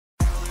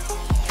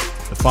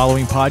The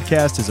following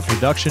podcast is a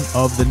production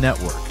of the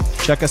network.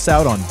 Check us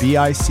out on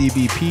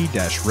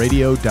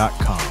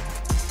bicbp-radio.com.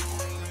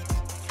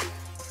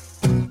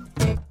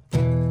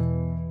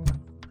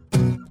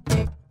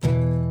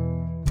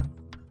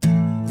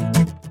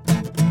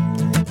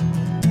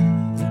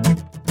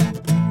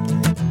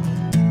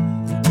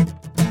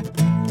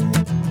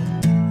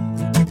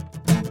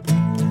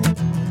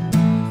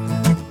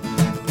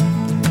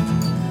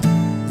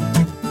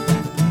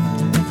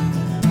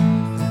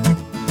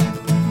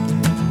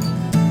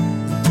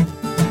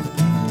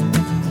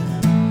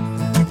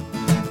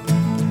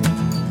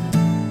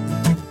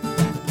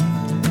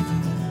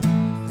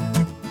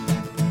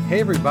 Hey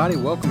everybody,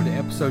 welcome to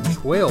episode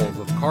 12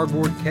 of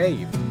Cardboard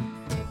Cave.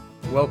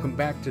 Welcome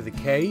back to the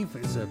cave.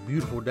 It's a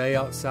beautiful day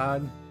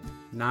outside.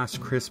 Nice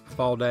crisp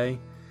fall day.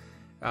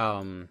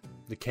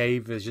 The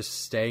cave is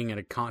just staying at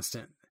a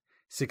constant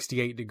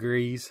 68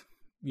 degrees.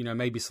 You know,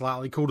 maybe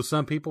slightly cool to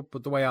some people,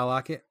 but the way I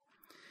like it.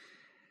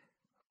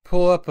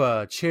 Pull up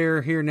a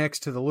chair here next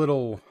to the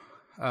little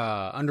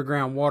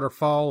underground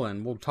waterfall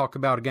and we'll talk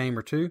about a game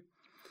or two.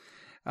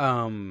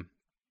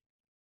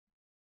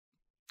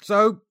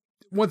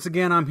 Once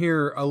again, I'm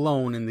here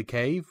alone in the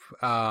cave,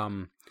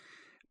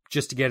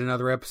 just to get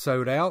another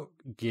episode out,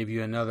 give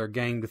you another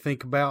game to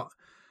think about.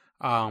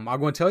 I'm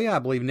going to tell you, I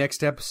believe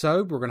next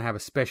episode, we're going to have a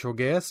special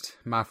guest,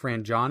 my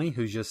friend Johnny,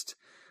 who's just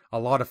a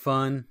lot of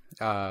fun.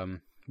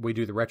 We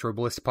do the Retro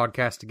Bliss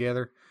podcast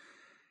together,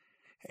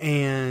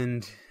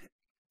 and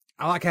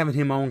I like having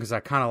him on because I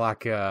kind of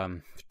like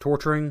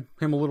torturing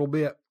him a little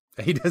bit.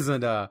 He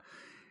doesn't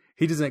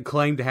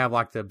claim to have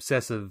like the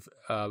obsessive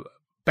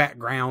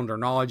background or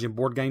knowledge in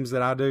board games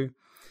that I do,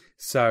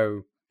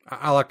 so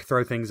I like to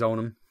throw things on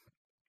him.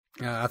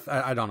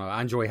 I don't know.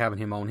 I enjoy having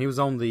him on. He was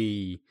on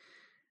an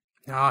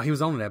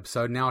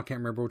episode. Now I can't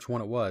remember which one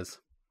it was.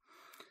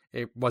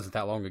 It wasn't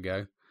that long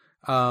ago.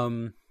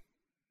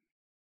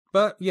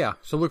 But yeah,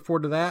 so look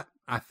forward to that.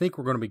 I think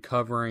we're going to be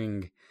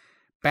covering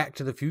Back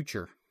to the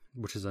Future,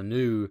 which is a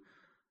new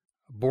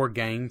board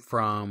game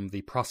from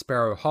the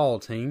Prospero Hall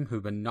team,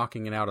 who've been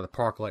knocking it out of the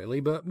park lately,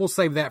 but we'll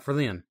save that for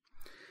then.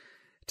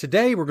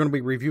 Today, we're going to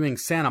be reviewing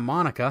Santa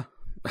Monica.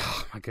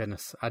 Oh, my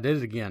goodness. I did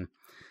it again.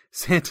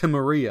 Santa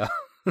Maria.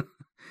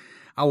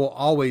 I will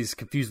always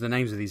confuse the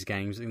names of these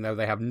games, even though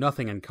they have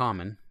nothing in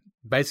common.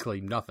 Basically,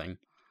 nothing.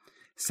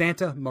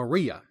 Santa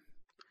Maria.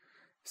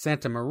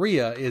 Santa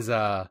Maria is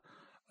a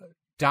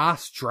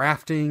dice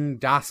drafting,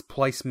 dice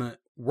placement,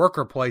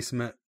 worker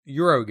placement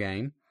Euro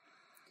game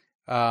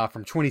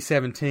from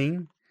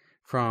 2017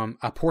 from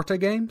Aporta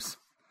Games.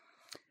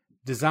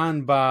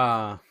 Designed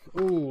by,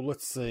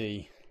 let's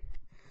see.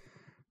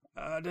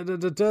 I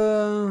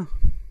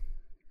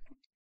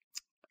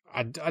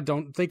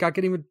don't think I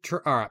can even try.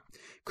 All right.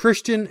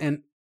 Christian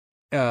and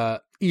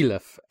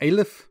Elif.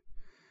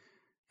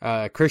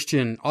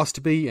 Christian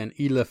Ostby and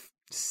Elif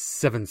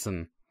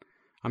Sevenson.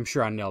 I'm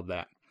sure I nailed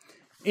that.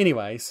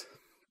 Anyways,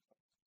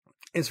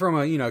 it's from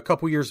a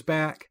couple years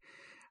back.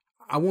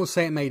 I won't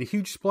say it made a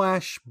huge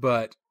splash,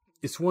 but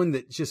it's one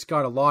that just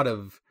got a lot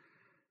of...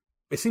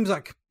 It seems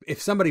like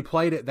if somebody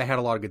played it, they had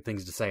a lot of good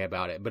things to say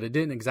about it, but it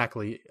didn't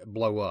exactly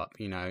blow up.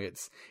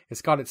 It's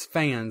got its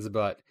fans,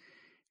 but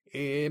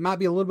it might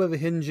be a little bit of a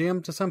hidden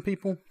gem to some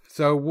people.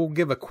 So we'll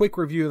give a quick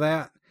review of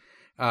that.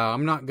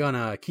 I'm not going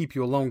to keep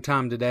you a long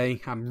time today.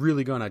 I'm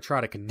really going to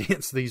try to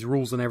condense these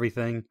rules and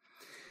everything.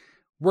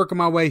 Working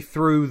my way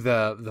through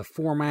the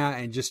format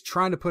and just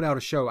trying to put out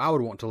a show I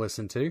would want to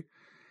listen to.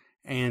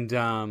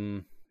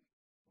 And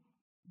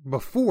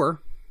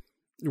before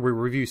we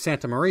review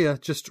Santa Maria,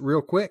 just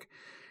real quick,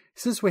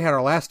 since we had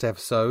our last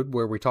episode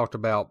where we talked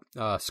about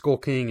Skull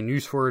King and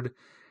Usford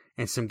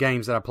and some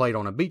games that I played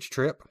on a beach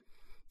trip,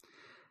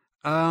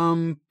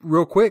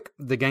 real quick,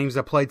 the games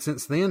I played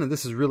since then, and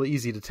this is really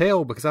easy to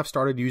tell because I've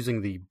started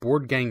using the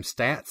Board Game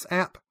Stats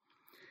app.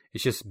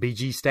 It's just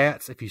BG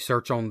Stats. If you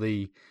search on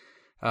the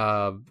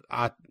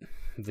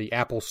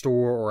Apple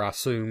Store, or I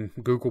assume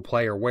Google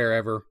Play or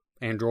wherever,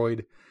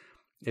 Android,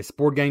 it's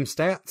Board Game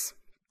Stats.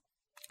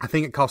 I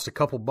think it costs a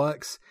couple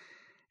bucks,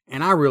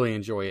 and I really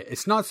enjoy it.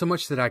 It's not so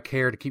much that I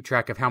care to keep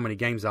track of how many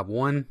games I've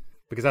won,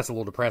 because that's a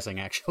little depressing,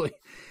 actually.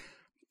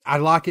 I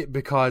like it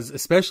because,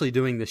 especially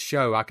doing this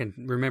show, I can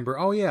remember,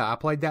 oh yeah, I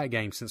played that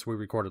game since we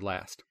recorded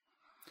last.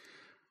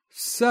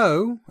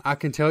 So, I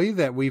can tell you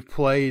that we've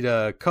played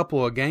a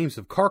couple of games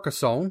of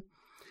Carcassonne,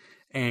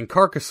 and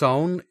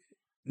Carcassonne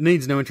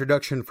needs no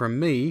introduction from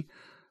me,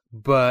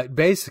 but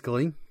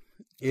basically,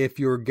 if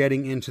you're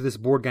getting into this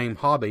board game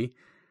hobby,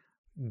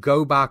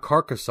 go buy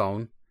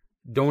Carcassonne.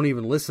 Don't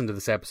even listen to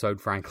this episode,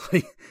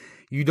 frankly.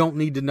 You don't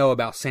need to know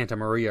about Santa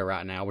Maria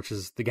right now, which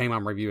is the game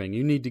I'm reviewing.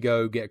 You need to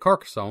go get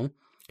Carcassonne,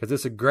 because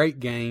it's a great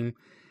game.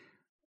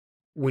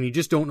 When you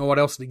just don't know what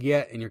else to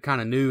get, and you're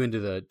kind of new into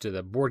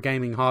the board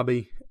gaming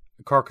hobby,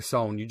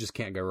 Carcassonne, you just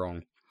can't go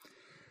wrong.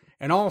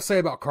 And all I'll say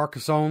about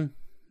Carcassonne,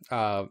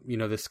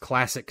 this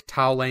classic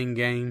tile laying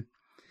game,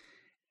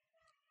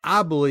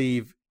 I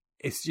believe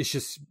it's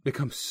just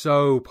become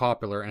so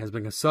popular and has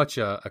become such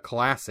a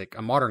classic,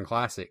 a modern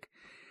classic,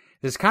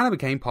 this kind of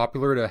became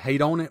popular to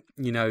hate on it,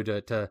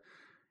 to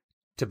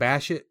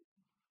bash it.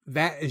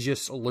 That is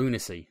just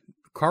lunacy.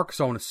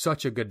 Carcassonne is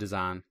such a good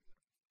design.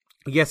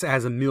 Yes, it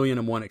has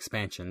 1,000,001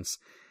 expansions.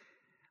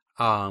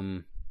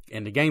 And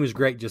the game is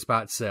great just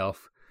by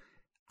itself.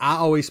 I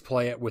always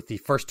play it with the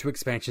first 2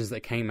 expansions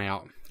that came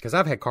out, because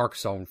I've had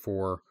Carcassonne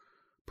for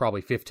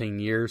probably 15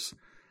 years,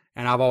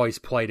 and I've always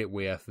played it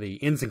with the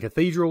Inns and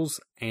Cathedrals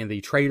and the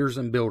Traders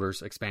and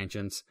Builders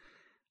expansions.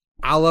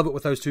 I love it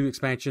with those 2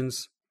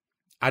 expansions.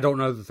 I don't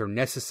know that they're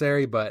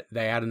necessary, but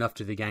they add enough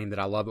to the game that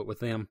I love it with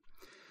them.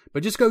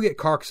 But just go get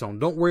Carcassonne.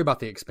 Don't worry about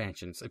the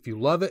expansions. If you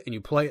love it and you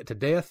play it to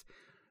death,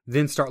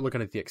 then start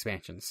looking at the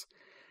expansions.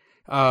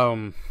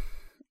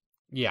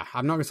 Yeah,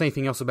 I'm not going to say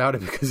anything else about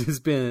it because it's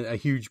been a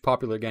huge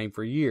popular game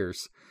for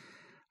years.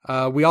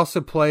 We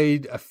also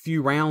played a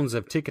few rounds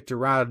of Ticket to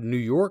Ride New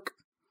York,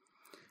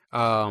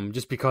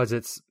 just because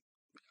it's...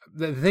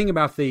 The thing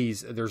about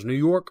these, there's New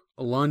York,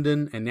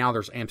 London, and now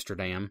there's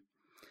Amsterdam.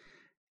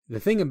 The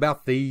thing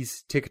about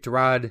these Ticket to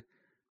Ride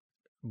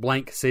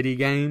blank city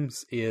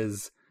games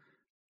is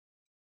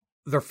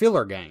they're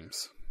filler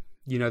games.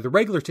 The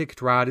regular Ticket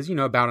to Ride is,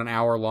 about an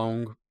hour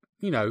long,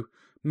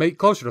 maybe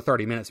closer to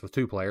 30 minutes with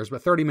 2 players,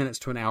 but 30 minutes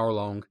to an hour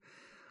long.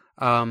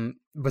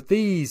 But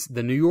these,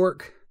 the New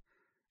York,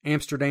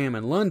 Amsterdam,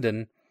 and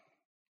London,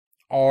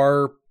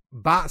 are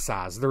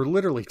bite-sized. They're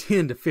literally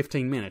 10 to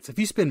 15 minutes. If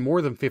you spend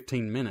more than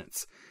 15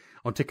 minutes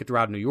on Ticket to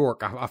Ride New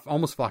York, I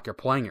almost feel like you're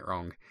playing it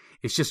wrong.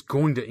 It's just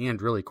going to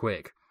end really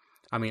quick.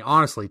 I mean,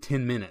 honestly,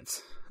 10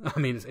 minutes. I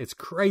mean, it's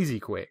crazy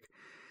quick.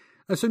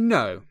 So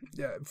no,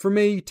 for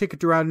me, Ticket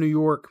to Ride New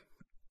York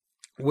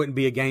wouldn't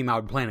be a game I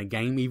would plan a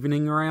game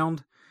evening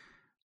around.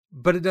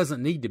 But it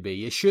doesn't need to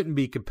be. It shouldn't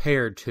be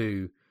compared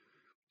to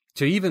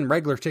even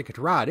regular Ticket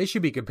to Ride. It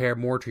should be compared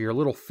more to your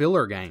little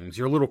filler games,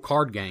 your little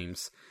card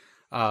games.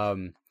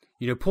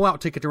 Pull out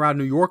Ticket to Ride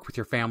New York with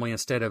your family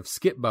instead of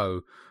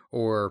Skip-Bo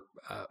or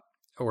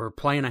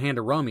playing a hand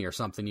of rummy or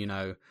something,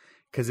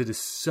 because it is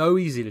so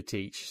easy to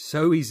teach,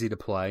 so easy to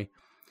play.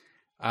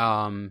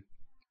 And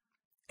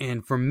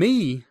for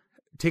me,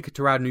 Ticket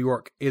to Ride New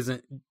York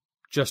isn't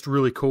just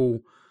really cool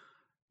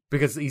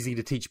because it's easy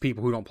to teach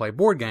people who don't play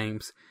board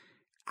games.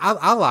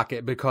 I like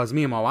it because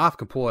me and my wife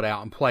can pull it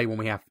out and play when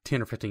we have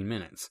 10 or 15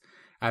 minutes.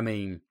 I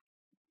mean,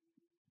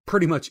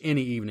 pretty much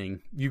any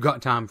evening, you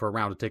got time for a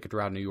round of Ticket to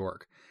Ride New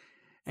York.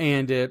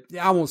 And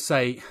I won't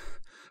say,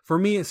 for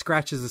me, it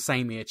scratches the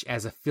same itch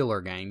as a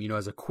filler game,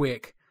 as a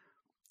quick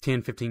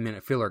 10,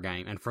 15-minute filler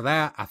game. And for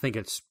that, I think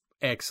it's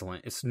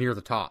excellent. It's near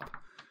the top.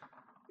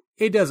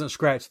 It doesn't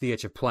scratch the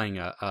itch of playing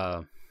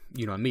a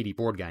meaty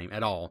board game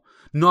at all.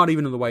 Not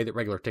even in the way that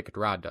regular Ticket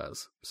to Ride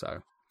does.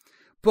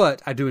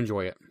 But I do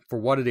enjoy it. For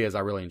what it is,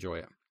 I really enjoy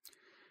it.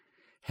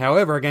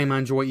 However, a game I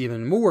enjoy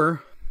even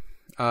more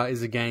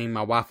is a game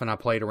my wife and I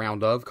played a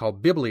round of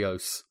called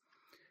Biblios.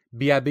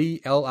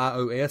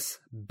 Biblios.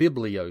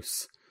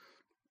 Biblios.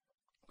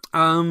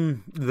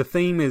 The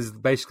theme is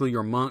basically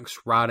your monks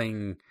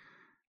writing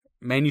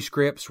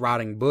manuscripts,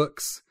 writing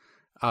books,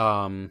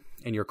 and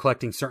you're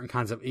collecting certain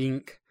kinds of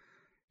ink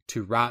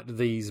to write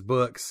these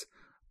books.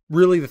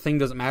 Really, the thing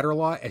doesn't matter a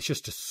lot. It's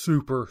just a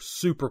super,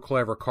 super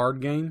clever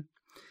card game.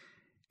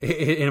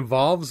 It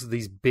involves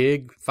these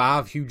big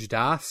 5 huge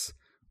dice.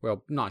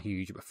 Well, not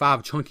huge, but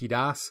 5 chunky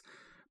dice.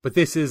 But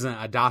this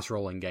isn't a dice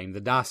rolling game. The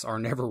dice are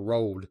never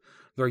rolled.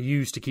 They're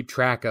used to keep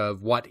track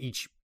of what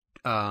each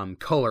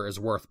color is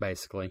worth,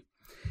 basically.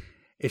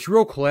 It's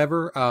real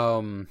clever.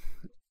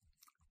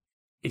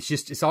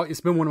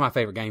 It's been one of my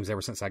favorite games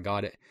ever since I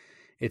got it.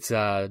 It's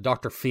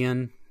Dr.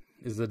 Finn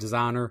is the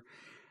designer.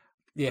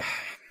 Yeah.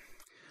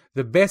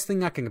 The best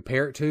thing I can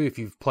compare it to, if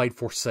you've played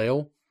For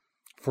Sale.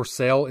 For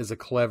Sale is a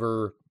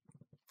clever,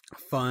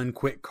 fun,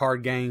 quick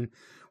card game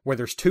where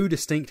there's 2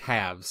 distinct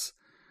halves.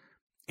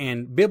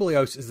 And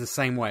Biblios is the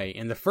same way.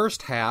 In the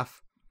first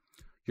half,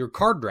 you're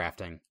card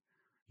drafting.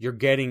 You're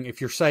getting,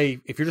 if you're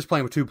just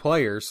playing with 2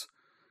 players,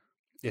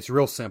 it's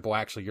real simple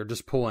actually. You're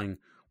just pulling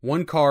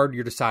one card,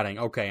 you're deciding,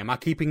 okay, am I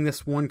keeping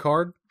this one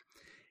card?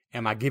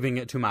 Am I giving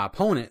it to my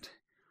opponent?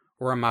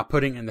 Or am I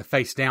putting it in the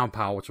face down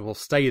pile, which will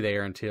stay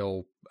there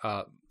until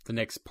the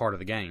next part of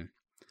the game?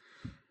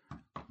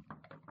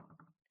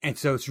 And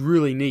so it's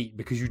really neat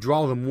because you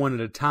draw them one at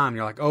a time.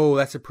 You're like, oh,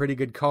 that's a pretty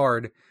good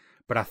card,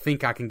 but I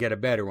think I can get a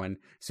better one.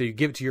 So you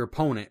give it to your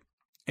opponent,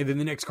 and then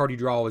the next card you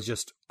draw is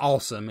just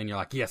awesome. And you're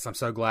like, yes, I'm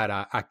so glad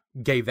I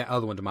gave that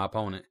other one to my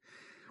opponent.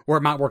 Or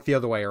it might work the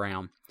other way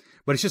around.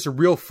 But it's just a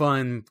real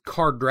fun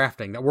card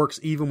drafting that works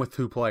even with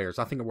 2 players.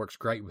 I think it works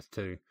great with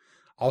 2.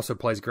 Also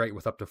plays great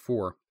with up to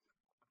 4.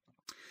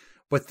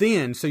 But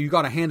then, so you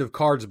got a hand of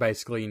cards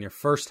basically in your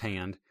first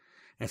hand.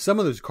 And some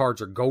of those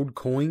cards are gold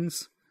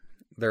coins.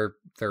 They're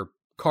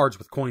cards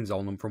with coins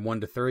on them from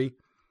 1 to 3.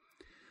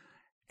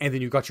 And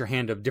then you've got your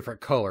hand of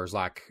different colors.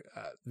 Like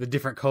the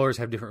different colors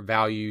have different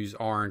values.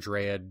 Orange,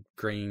 red,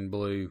 green,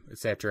 blue,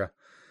 etc.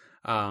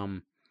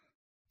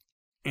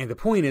 And the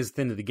point is, at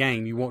the end of the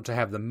game, you want to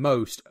have the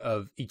most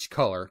of each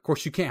color. Of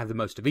course, you can't have the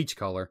most of each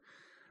color.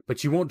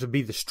 But you want to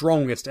be the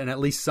strongest in at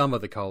least some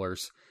of the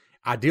colors.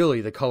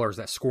 ideally the colors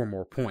that score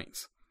more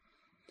points.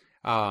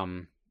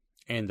 And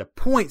the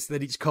points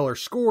that each color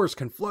scores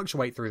can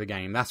fluctuate through the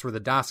game. That's where the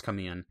dice come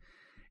in.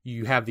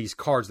 You have these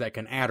cards that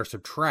can add or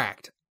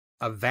subtract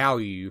a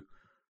value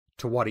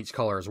to what each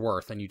color is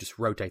worth, and you just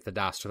rotate the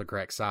dice to the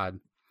correct side.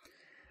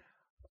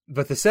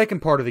 But the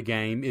second part of the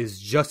game is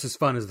just as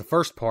fun as the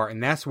first part,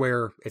 and that's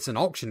where it's an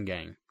auction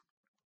game.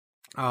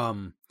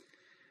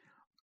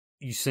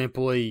 You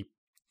simply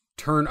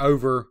turn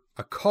over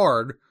a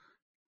card.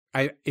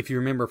 If you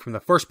remember from the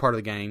first part of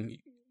the game,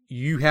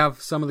 you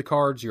have some of the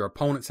cards, your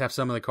opponents have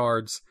some of the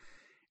cards,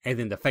 and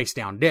then the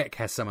face-down deck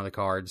has some of the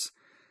cards.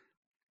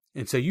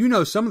 And so you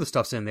know some of the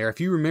stuff's in there. If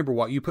you remember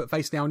what you put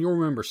face down, you'll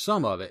remember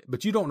some of it,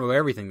 but you don't know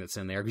everything that's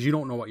in there because you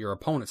don't know what your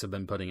opponents have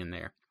been putting in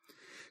there.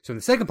 So in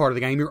the second part of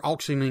the game, you're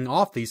auctioning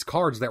off these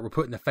cards that were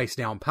put in the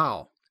face-down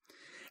pile.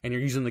 And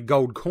you're using the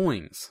gold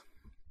coins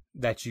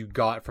that you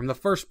got from the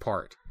first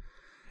part.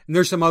 And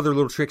there's some other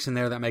little tricks in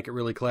there that make it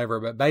really clever,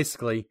 but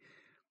basically,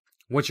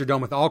 once you're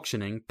done with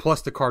auctioning,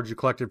 plus the cards you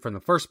collected from the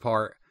first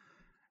part,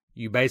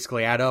 you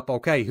basically add up,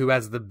 okay, who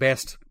has the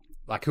best,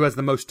 like who has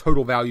the most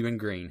total value in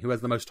green, who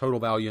has the most total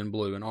value in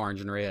blue and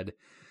orange and red.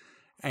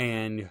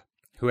 And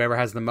whoever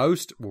has the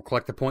most will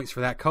collect the points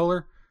for that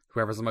color.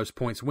 Whoever has the most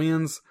points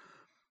wins.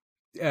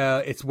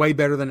 It's way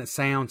better than it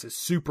sounds. It's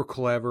super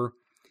clever.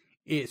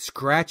 It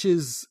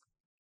scratches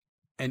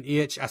an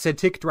itch. I said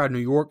Ticket to Ride New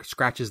York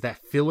scratches that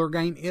filler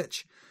game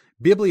itch.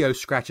 Biblio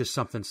scratches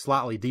something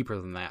slightly deeper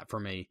than that for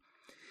me.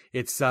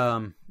 It's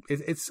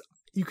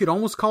you could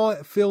almost call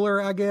it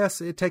filler, I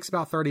guess. It takes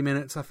about 30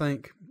 minutes, I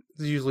think.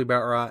 It's usually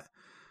about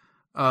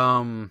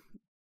right.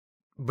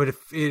 But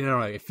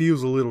it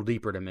feels a little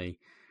deeper to me.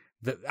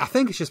 I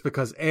think it's just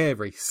because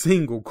every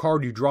single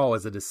card you draw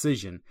is a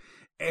decision.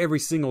 Every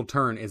single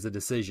turn is a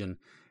decision.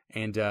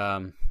 And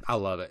I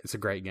love it. It's a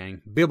great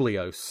game.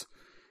 Biblios.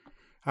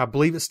 I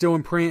believe it's still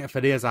in print. If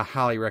it is, I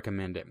highly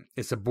recommend it.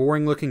 It's a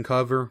boring looking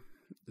cover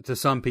to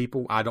some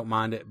people. I don't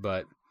mind it,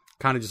 but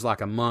kind of just like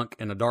a monk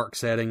in a dark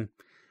setting.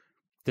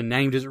 The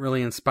name doesn't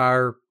really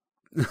inspire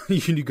you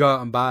to go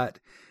out and buy it,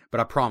 but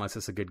I promise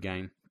it's a good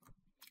game.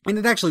 And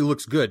it actually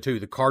looks good too.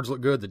 The cards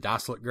look good. The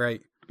dice look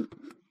great.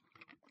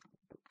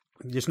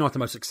 Just not the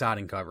most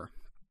exciting cover.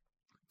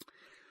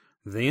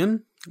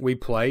 Then we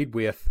played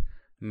with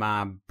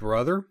my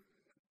brother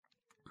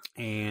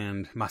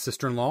and my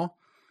sister-in-law,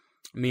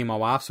 me and my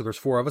wife. So there's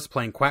 4 of us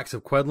playing Quacks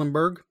of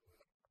Quedlinburg.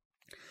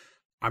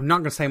 I'm not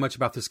going to say much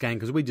about this game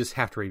because we just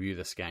have to review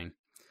this game.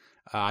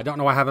 I don't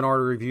know why I haven't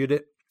already reviewed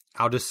it.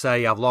 I'll just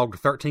say I've logged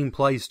 13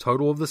 plays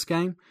total of this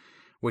game,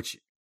 which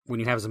when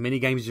you have as many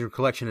games in your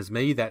collection as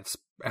me, that's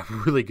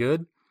really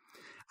good.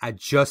 I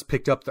just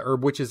picked up the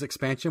Herb Witches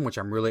expansion, which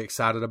I'm really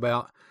excited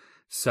about.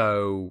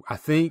 So I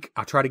think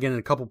I'll try to get in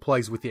a couple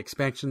plays with the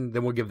expansion,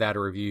 then we'll give that a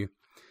review.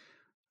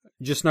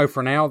 Just know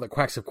for now that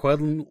Quacks of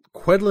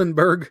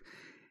Quedlinburg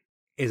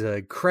is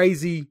a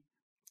crazy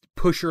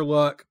push your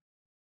luck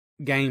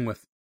game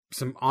with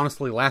some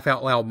honestly laugh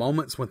out loud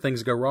moments when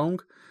things go wrong.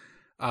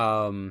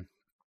 And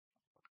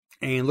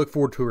look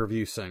forward to a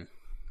review soon.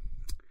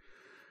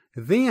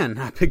 Then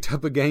I picked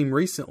up a game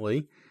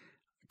recently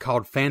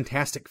called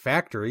Fantastic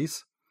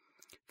Factories.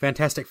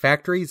 Fantastic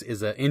Factories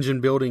is an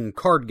engine building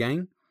card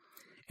game.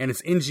 And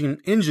it's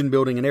engine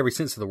building in every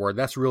sense of the word.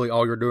 That's really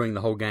all you're doing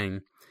the whole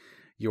game.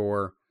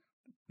 You're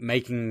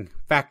making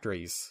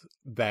factories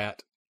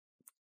that,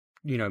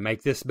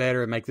 make this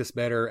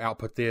better,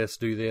 output this,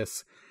 do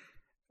this.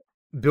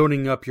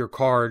 Building up your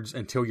cards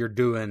until you're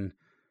doing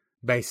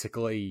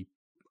basically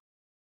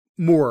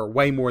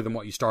way more than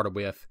what you started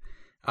with.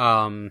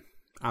 I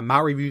might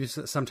review this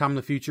sometime in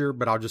the future,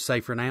 but I'll just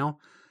say for now,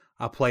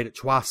 I played it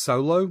twice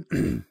solo,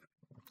 and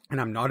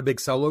I'm not a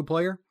big solo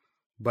player,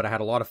 but I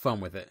had a lot of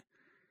fun with it.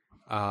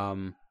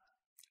 I've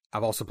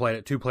also played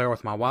it 2-player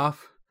with my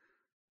wife,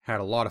 had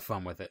a lot of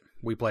fun with it.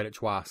 We played it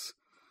twice.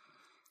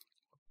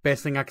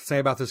 Best thing I can say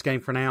about this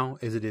game for now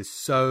is it is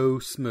so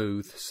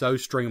smooth, so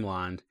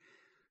streamlined,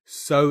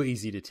 so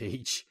easy to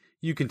teach.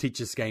 You can teach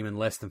this game in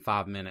less than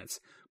 5 minutes,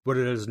 but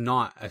it is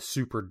not a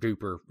super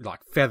duper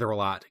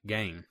featherlight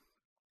game.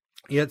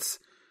 It's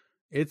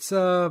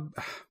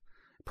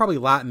probably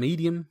light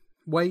medium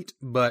weight,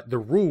 but the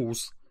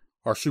rules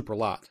are super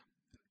light.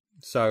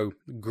 So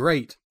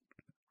great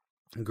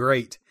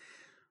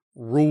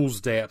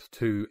rules depth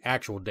to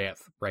actual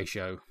depth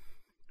ratio.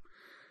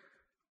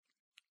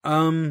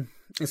 So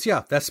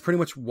yeah, that's pretty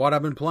much what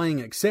I've been playing,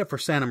 except for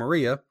Santa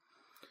Maria,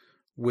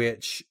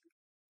 which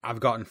I've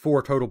gotten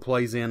 4 total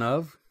plays in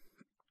of,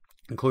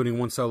 including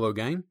 1 solo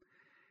game.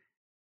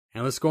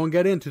 And let's go and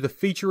get into the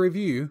feature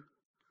review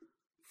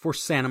for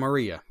Santa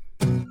Maria.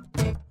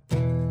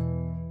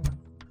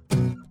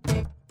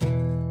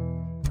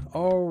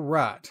 All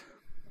right.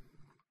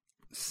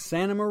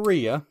 Santa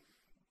Maria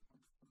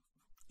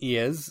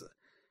is,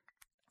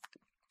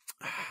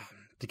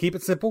 to keep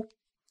it simple,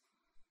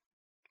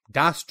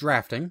 dice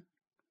drafting.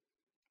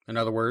 In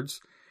other words,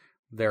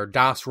 there are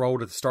dice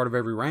rolled at the start of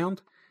every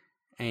round,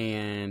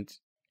 and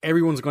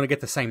everyone's going to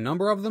get the same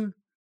number of them,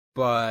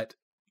 but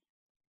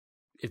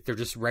if they're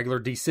just regular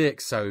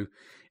D6. So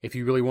if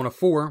you really want a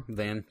 4,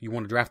 then you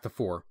want to draft the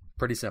 4.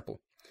 Pretty simple.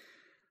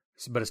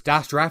 But it's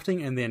dice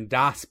drafting and then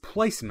dice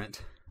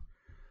placement.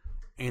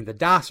 And the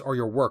dice are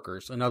your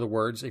workers. In other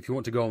words, if you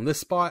want to go on this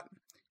spot,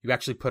 you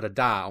actually put a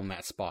die on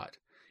that spot.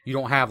 You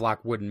don't have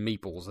like wooden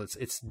meeples.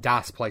 It's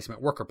dice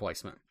placement, worker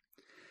placement.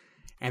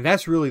 And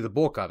that's really the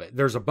bulk of it.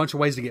 There's a bunch of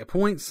ways to get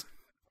points,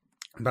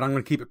 but I'm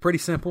going to keep it pretty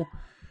simple.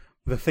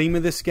 The theme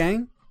of this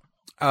game,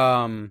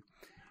 I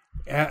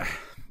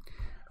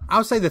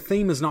would say the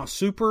theme is not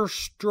super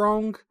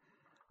strong,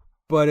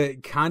 but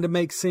it kind of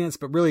makes sense.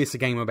 But really, it's a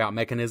game about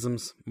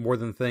mechanisms more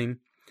than theme.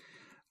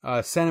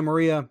 Santa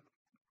Maria,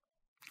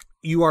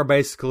 you are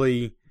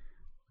basically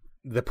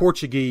the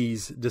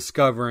Portuguese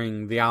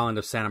discovering the island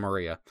of Santa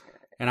Maria.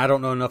 And I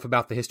don't know enough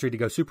about the history to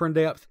go super in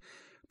depth,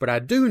 but I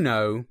do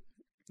know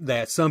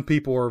that some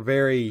people are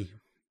very,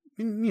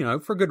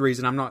 for good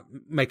reason, I'm not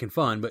making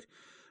fun, but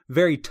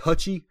very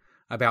touchy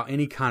about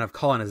any kind of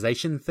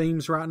colonization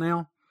themes right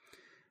now.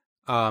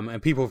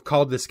 And people have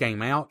called this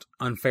game out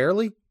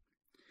unfairly,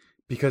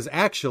 because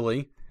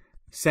actually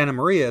Santa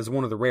Maria is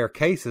one of the rare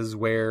cases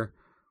where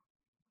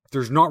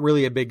there's not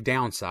really a big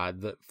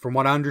downside. From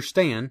what I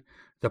understand,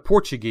 the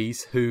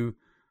Portuguese who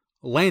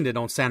landed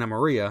on Santa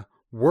Maria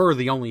were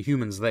the only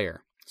humans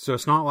there. So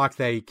it's not like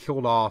they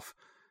killed off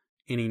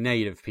any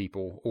native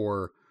people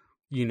or,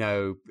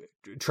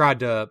 tried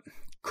to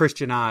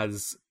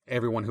Christianize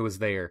everyone who was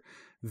there.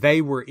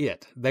 They were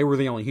it. They were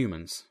the only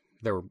humans.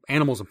 There were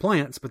animals and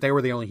plants, but they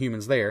were the only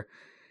humans there.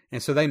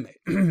 And so they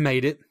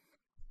made it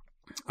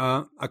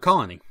a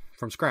colony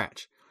from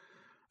scratch.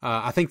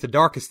 I think the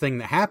darkest thing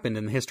that happened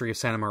in the history of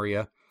Santa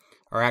Maria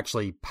are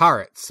actually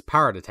pirate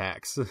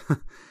attacks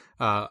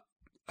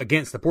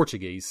against the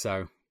Portuguese.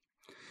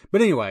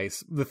 But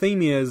anyways, the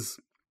theme is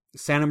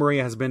Santa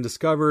Maria has been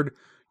discovered.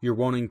 You're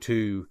wanting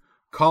to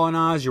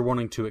colonize. You're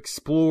wanting to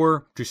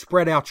explore, to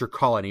spread out your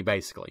colony,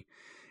 basically.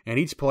 And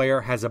each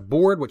player has a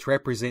board which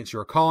represents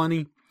your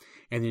colony.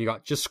 And then you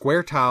got just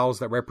square tiles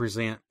that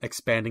represent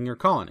expanding your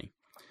colony.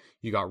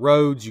 You got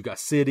roads, you got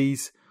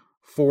cities,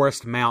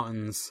 forest,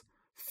 mountains,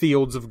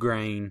 fields of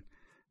grain,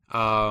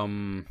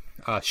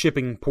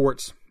 shipping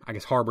ports, I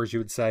guess harbors you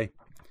would say,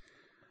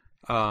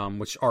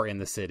 which are in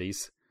the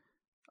cities.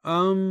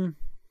 I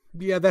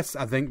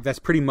think that's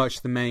pretty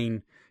much the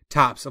main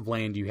types of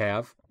land you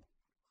have.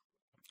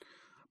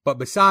 But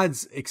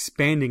besides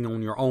expanding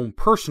on your own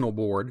personal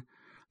board,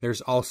 there's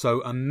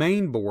also a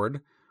main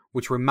board,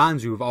 which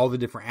reminds you of all the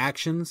different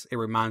actions. It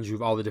reminds you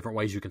of all the different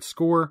ways you can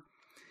score.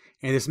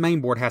 And this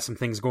main board has some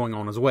things going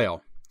on as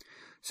well.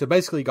 So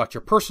basically you got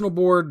your personal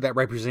board that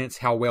represents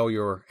how well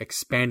you're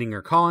expanding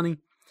your colony.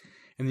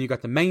 And then you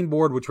got the main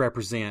board, which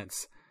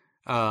represents,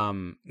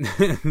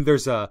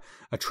 there's a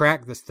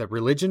track that's the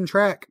religion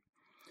track.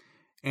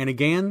 And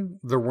again,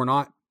 there were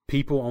not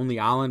people on the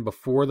island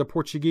before the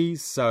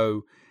Portuguese.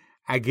 So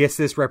I guess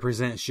this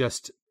represents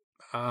just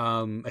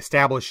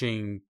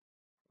establishing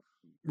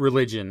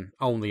religion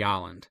on the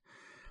island.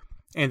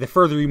 And the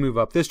further you move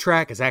up this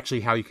track is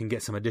actually how you can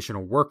get some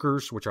additional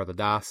workers, which are the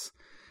dice.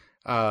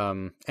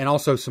 And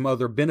also some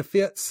other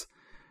benefits.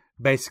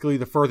 Basically,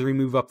 the further you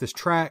move up this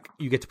track,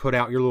 you get to put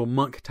out your little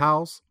monk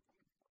tiles.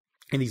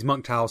 And these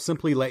monk tiles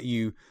simply let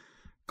you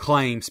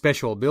claim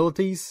special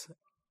abilities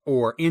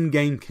or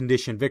in-game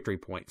condition victory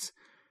points.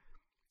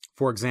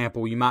 For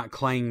example, you might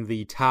claim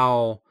the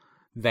tile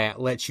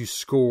that lets you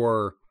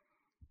score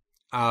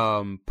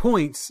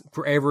points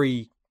for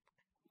every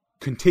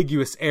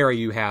contiguous area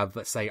you have,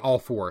 let's say all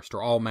forest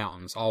or all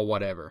mountains, all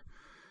whatever.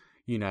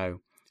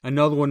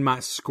 Another one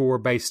might score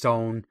based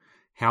on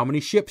how many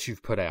ships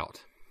you've put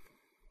out,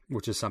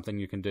 which is something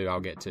you can do, I'll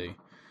get to.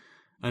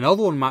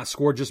 Another one might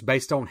score just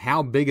based on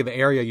how big of an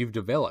area you've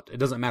developed. It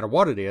doesn't matter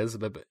what it is,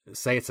 but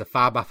say it's a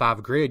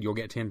 5x5 grid, you'll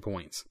get 10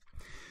 points.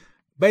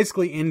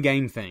 Basically,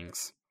 in-game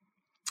things.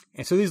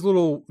 And so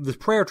this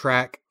prayer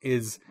track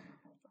is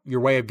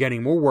your way of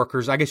getting more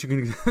workers. I guess you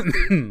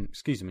can,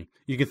 excuse me,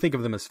 you can think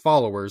of them as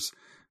followers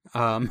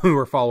who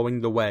are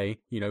following the way,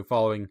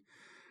 following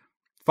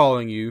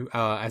you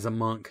as a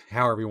monk,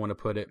 however you want to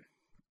put it.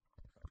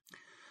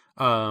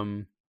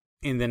 And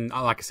then,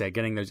 like I said,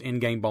 getting those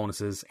in-game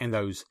bonuses and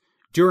those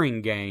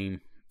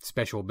during-game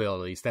special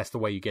abilities. That's the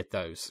way you get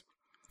those.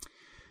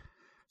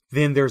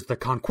 Then there's the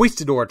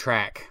Conquistador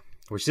track,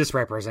 which this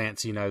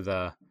represents,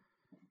 the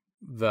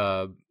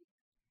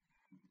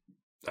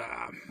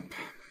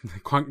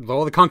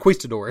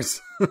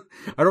conquistadors.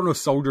 I don't know if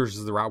soldiers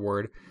is the right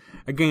word.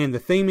 Again, the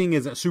theming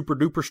isn't super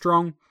duper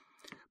strong,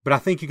 but I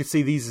think you can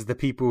see these as the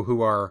people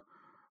who are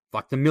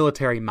like the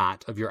military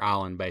might of your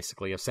island,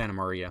 basically, of Santa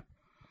Maria.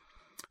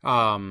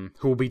 Who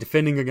will be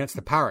defending against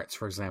the pirates,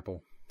 for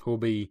example. Who will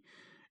be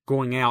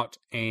going out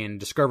and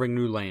discovering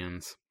new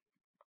lands.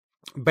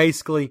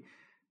 Basically,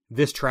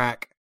 this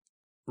track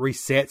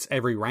resets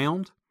every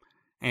round,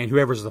 and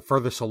whoever's the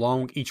furthest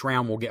along, each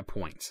round will get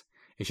points.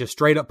 It's just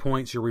straight up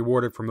points. You're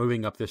rewarded for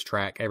moving up this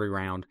track every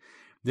round.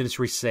 Then it's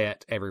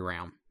reset every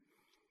round.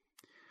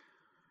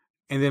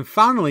 And then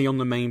finally on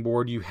the main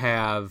board, you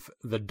have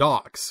the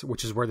docks,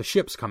 which is where the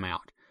ships come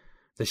out.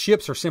 The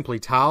ships are simply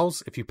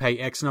tiles. If you pay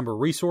X number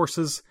of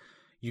resources,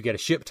 you get a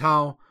ship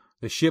tile.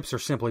 The ships are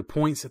simply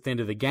points at the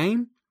end of the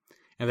game,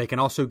 and they can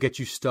also get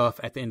you stuff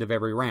at the end of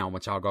every round,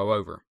 which I'll go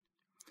over.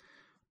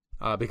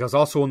 Because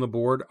also on the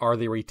board are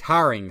the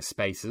retiring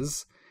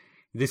spaces.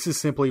 This is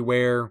simply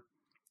where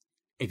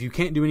if you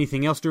can't do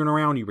anything else during a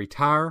round, you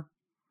retire,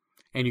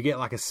 and you get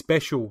like a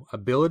special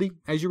ability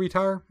as you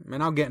retire.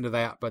 And I'll get into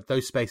that, but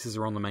those spaces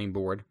are on the main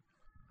board.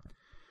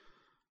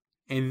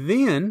 And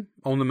then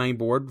on the main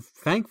board,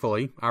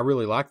 thankfully, I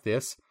really like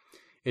this.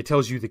 It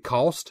tells you the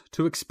cost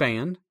to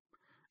expand.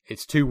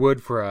 It's 2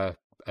 wood for a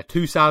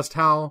 2-sized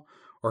tile,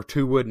 or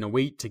 2 wood and a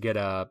wheat to get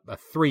a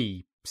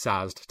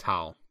 3-sized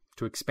tile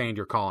to expand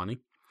your colony.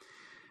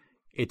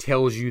 It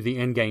tells you the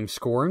in-game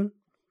scoring,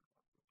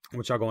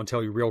 which I'll go and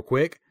tell you real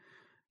quick.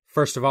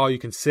 First of all, you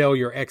can sell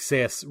your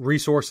excess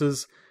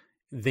resources.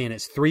 Then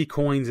it's 3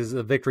 coins as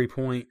a victory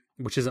point,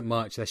 which isn't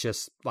much. That's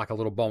just like a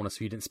little bonus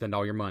if you didn't spend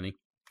all your money,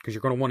 because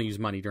you're going to want to use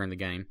money during the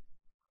game.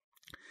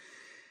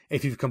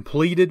 If you've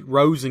completed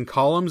rows and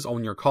columns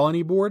on your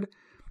colony board,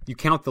 you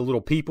count the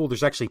little people.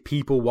 There's actually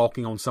people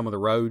walking on some of the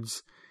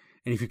roads.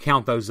 And if you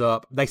count those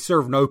up, they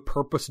serve no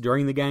purpose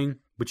during the game,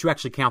 but you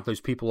actually count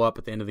those people up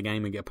at the end of the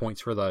game and get points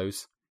for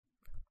those.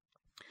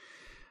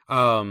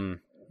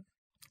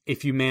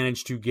 If you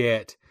manage to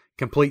get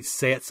complete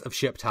sets of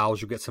ship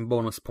tiles, you'll get some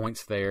bonus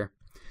points there.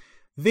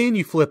 Then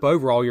you flip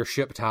over all your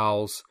ship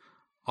tiles,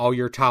 all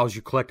your tiles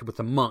you collected with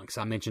the monks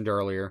I mentioned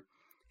earlier,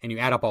 and you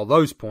add up all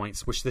those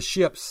points, which the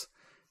ships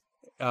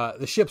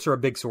are a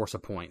big source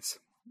of points.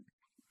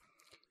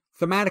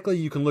 Thematically,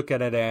 you can look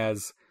at it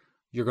as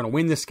you're going to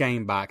win this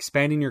game by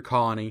expanding your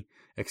colony,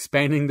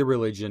 expanding the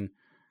religion,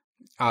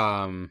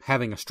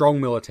 having a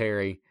strong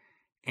military,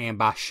 and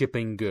by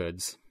shipping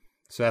goods.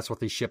 So that's what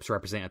these ships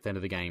represent at the end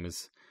of the game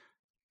is,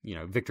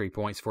 victory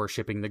points for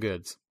shipping the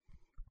goods.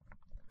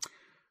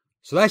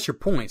 So that's your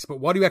points, but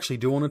what do you actually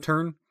do on a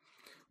turn?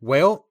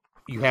 Well,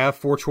 you have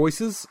 4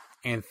 choices,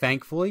 and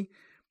thankfully,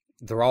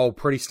 they're all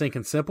pretty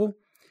stinking simple.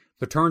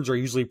 The turns are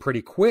usually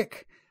pretty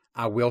quick.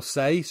 I will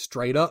say,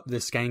 straight up,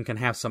 this game can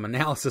have some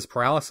analysis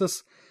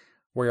paralysis,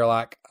 where you're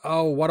like,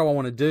 oh, what do I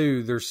want to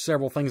do? There's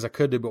several things I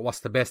could do, but what's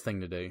the best thing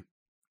to do?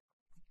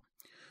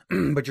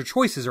 But your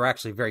choices are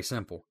actually very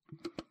simple.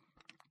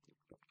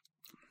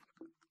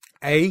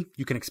 A,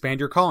 you can expand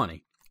your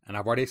colony, and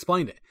I've already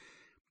explained it.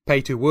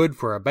 Pay 2 wood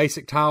for a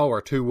basic tile,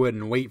 or 2 wood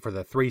and wheat for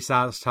the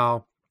 3-sized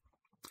tile.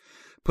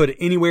 Put it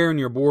anywhere on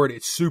your board.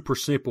 It's super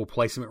simple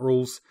placement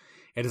rules.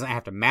 It doesn't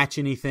have to match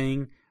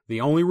anything. The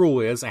only rule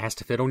is it has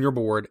to fit on your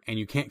board, and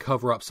you can't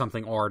cover up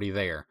something already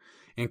there,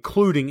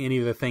 including any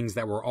of the things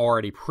that were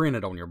already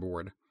printed on your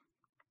board.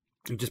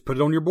 You just put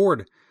it on your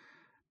board.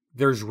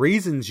 There's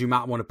reasons you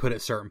might want to put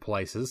it certain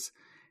places,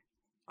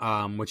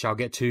 which I'll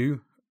get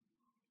to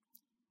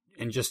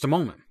in just a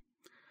moment.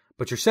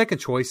 But your second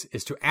choice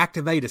is to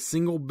activate a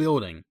single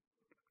building.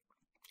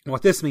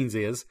 What this means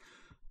is,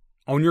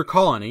 on your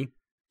colony,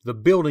 the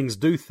buildings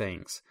do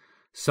things.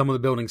 Some of the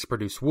buildings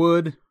produce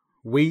wood,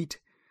 wheat,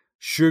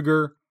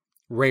 sugar,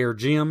 rare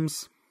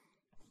gems.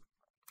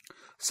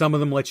 Some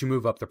of them let you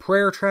move up the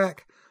prayer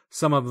track.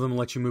 Some of them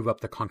let you move up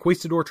the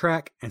conquistador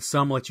track. And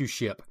some let you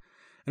ship.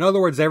 In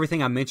other words,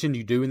 everything I mentioned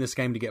you do in this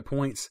game to get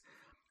points.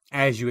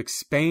 As you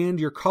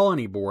expand your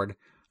colony board,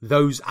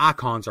 those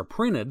icons are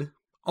printed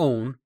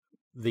on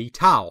the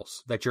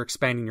tiles that you're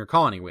expanding your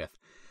colony with.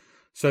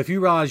 So if you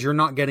realize you're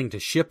not getting to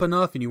ship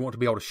enough and you want to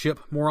be able to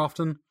ship more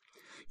often,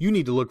 you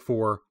need to look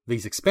for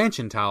these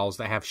expansion tiles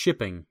that have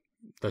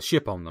the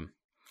ship on them.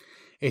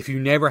 If you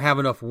never have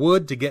enough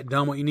wood to get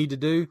done what you need to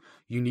do,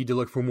 you need to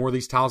look for more of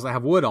these tiles that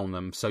have wood on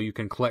them so you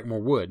can collect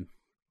more wood.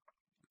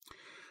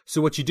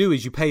 So what you do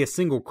is you pay a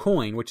single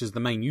coin, which is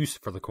the main use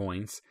for the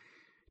coins,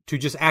 to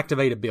just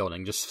activate a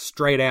building. Just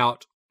straight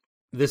out,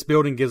 this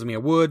building gives me a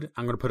wood,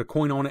 I'm going to put a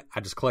coin on it, I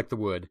just collect the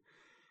wood.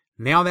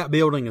 Now that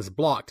building is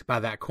blocked by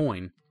that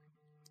coin.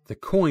 The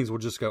coins will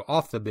just go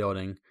off the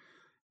building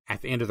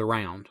at the end of the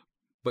round,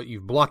 but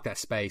you've blocked that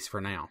space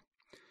for now.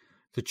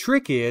 The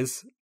trick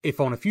is, if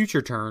on a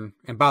future turn,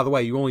 and by the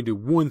way, you only do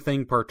one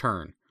thing per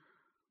turn.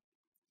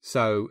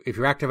 So if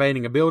you're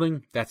activating a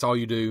building, that's all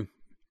you do.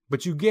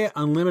 But you get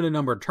unlimited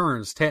number of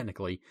turns,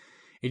 technically.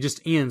 It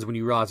just ends when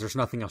you realize there's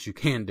nothing else you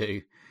can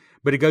do.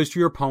 But it goes to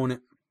your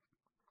opponent.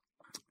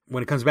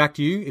 When it comes back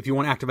to you, if you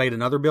want to activate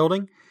another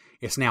building,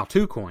 it's now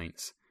 2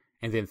 coins.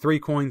 And then 3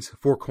 coins,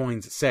 4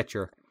 coins,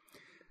 etc.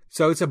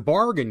 So it's a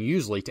bargain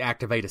usually to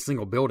activate a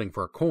single building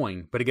for a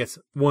coin, but it gets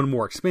 1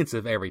 more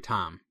expensive every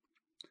time.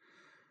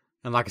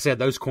 And like I said,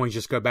 those coins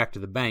just go back to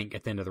the bank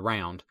at the end of the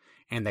round,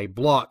 and they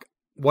block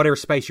whatever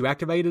space you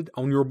activated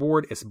on your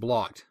board. It's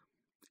blocked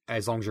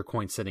as long as your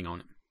coin's sitting on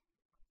it.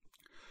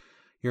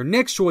 Your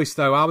next choice,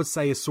 though, I would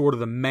say is sort of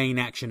the main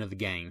action of the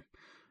game,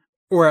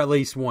 or at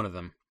least one of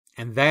them,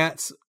 and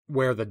that's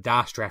where the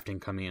dice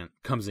drafting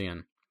comes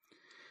in.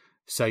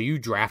 So you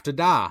draft a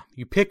die,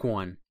 you pick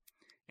one,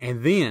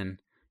 and then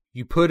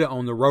you put it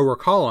on the row or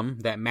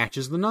column that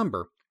matches the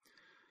number.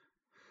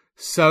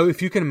 So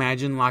if you can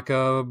imagine like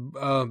a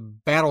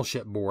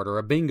battleship board or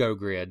a bingo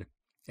grid,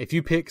 if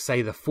you pick,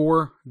 say, the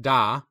 4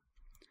 die,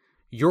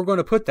 you're going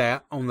to put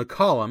that on the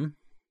column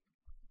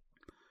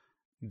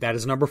that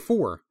is number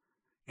 4.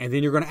 And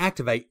then you're going to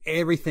activate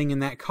everything in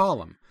that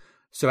column.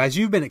 So as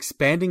you've been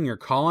expanding your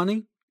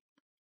colony,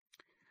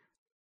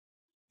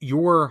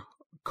 your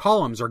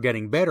columns are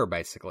getting better,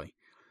 basically.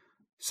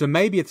 So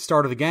maybe at the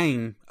start of the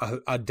game,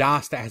 a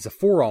dice that has a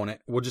 4 on it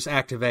will just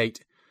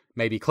activate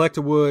maybe collect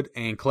a wood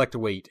and collect a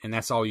wheat, and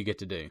that's all you get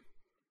to do.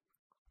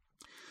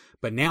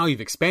 But now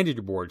you've expanded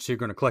your board, so you're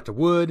going to collect a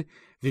wood,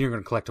 then you're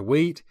going to collect a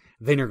wheat,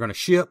 then you're going to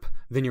ship,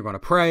 then you're going to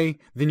pray,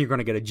 then you're going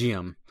to get a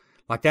gem.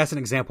 Like, that's an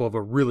example of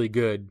a really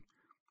good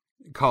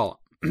column.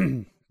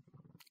 And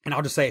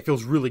I'll just say it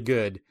feels really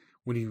good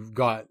when you've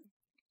got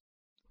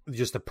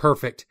just the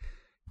perfect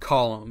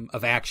column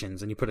of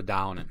actions and you put a die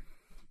on it.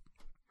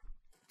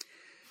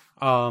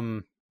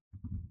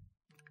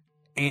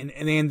 And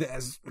then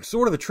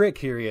sort of the trick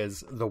here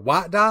is the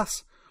white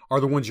dice are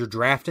the ones you're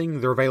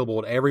drafting. They're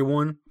available to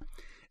everyone.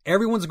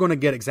 Everyone's going to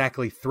get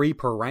exactly 3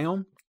 per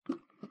round.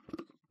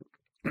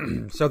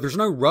 So there's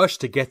no rush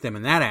to get them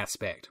in that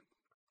aspect.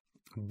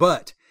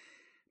 But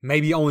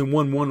maybe only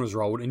 1-1 was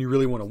rolled and you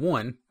really want a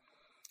 1.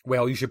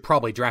 Well, you should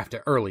probably draft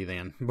it early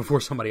then, before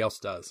somebody else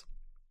does.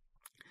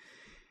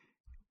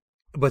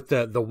 But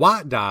the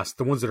white dice,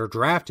 the ones that are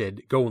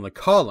drafted, go in the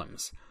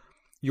columns.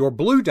 Your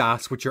blue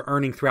dice, which you're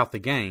earning throughout the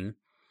game,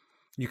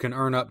 you can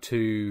earn up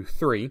to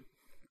 3.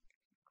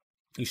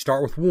 You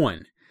start with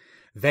 1.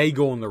 They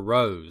go in the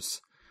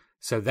rows.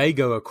 So they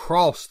go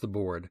across the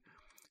board.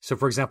 So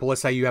for example,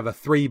 let's say you have a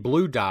 3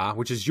 blue die,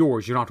 which is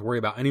yours. You don't have to worry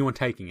about anyone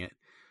taking it.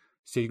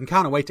 So you can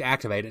kind of wait to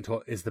activate it until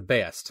it is the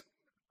best.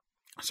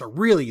 So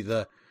really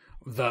the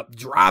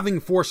driving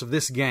force of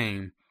this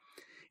game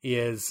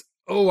is,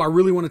 I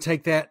really want to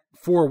take that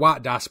 4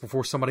 white dice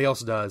before somebody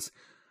else does.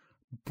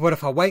 But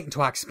if I wait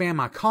until I expand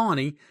my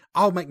colony,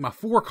 I'll make my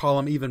 4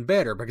 column even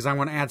better because I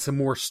want to add some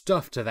more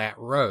stuff to that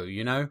row,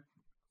 you know?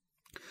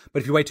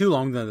 But if you wait too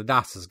long, then the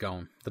dice is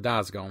gone. The die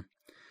is gone.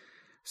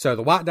 So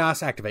the white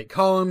dice activate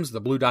columns, the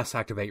blue dice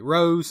activate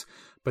rows,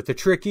 but the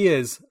trick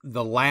is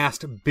the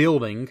last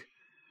building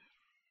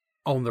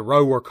on the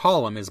row or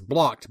column is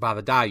blocked by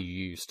the die you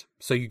used.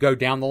 So you go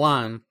down the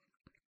line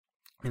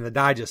and the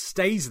die just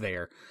stays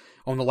there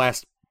on the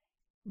last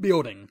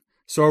building.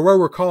 So a row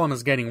or column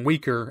is getting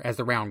weaker as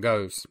the round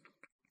goes.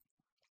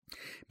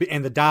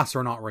 And the dice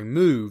are not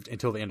removed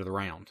until the end of the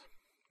round.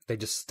 They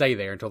just stay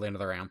there until the end of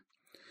the round.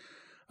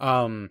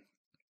 And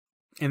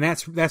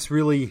that's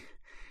really,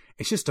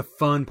 it's just a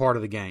fun part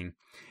of the game.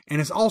 And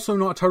it's also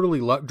not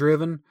totally luck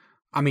driven.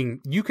 I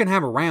mean, you can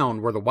have a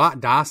round where the white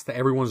dice that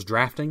everyone's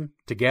drafting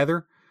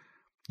together,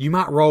 you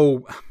might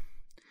roll,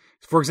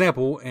 for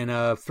example, in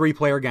a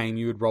 3-player game,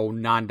 you would roll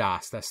 9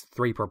 dice. That's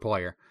 3 per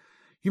player.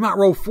 You might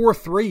roll 4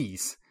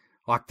 3s.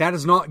 Like, that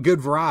is not good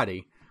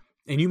variety.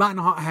 And you might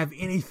not have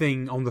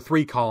anything on the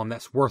 3 column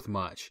that's worth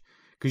much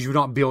because you've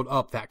not built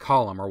up that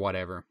column or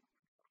whatever.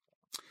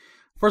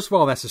 First of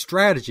all, that's a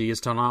strategy, is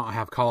to not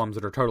have columns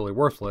that are totally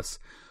worthless.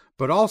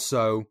 But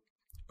also,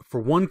 for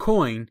 1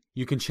 coin,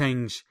 you can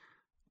change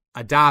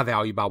a die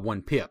value by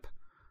 1 pip.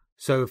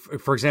 So,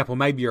 for example,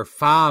 maybe your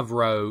 5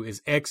 row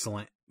is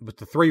excellent, but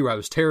the 3 row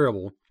is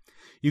terrible.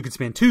 You could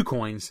spend 2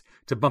 coins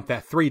to bump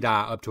that 3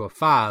 die up to a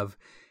 5,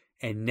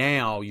 and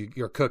now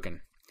you're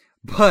cooking.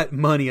 But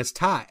money is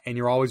tight, and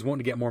you're always wanting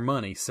to get more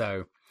money.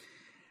 So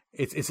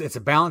it's a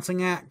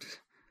balancing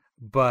act,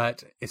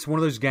 but it's one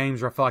of those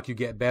games where I feel like you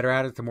get better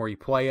at it the more you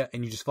play it,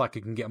 and you just feel like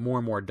you can get more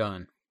and more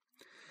done.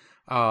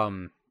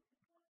 So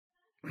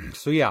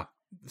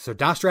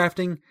dice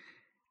drafting,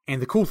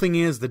 and the cool thing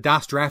is the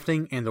dice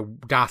drafting and the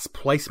dice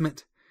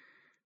placement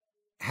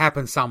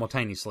happens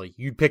simultaneously.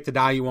 You pick the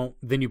die you want,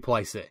 then you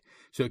place it.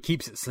 So it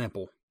keeps it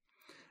simple.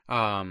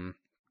 And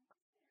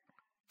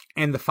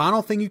the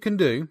final thing you can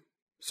do,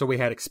 so we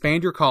had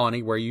expand your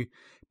colony, where you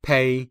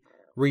pay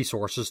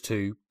resources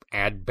to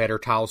add better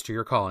tiles to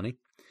your colony.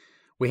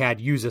 We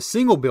had use a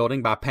single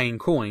building by paying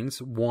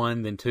coins,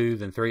 1, then 2,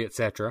 then 3,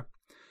 etc.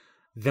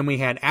 Then we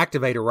had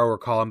activate a row or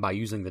column by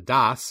using the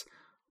dice,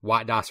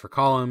 white dice for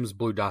columns,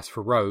 blue dice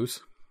for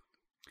rows.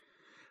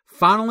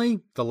 Finally,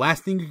 the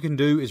last thing you can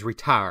do is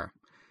retire.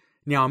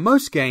 Now, in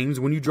most games,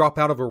 when you drop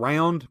out of a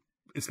round,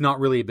 it's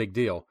not really a big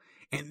deal.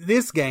 In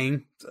this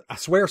game, I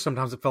swear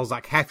sometimes it feels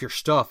like half your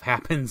stuff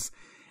happens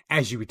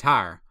as you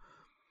retire.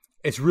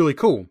 It's really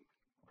cool.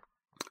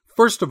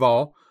 First of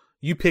all,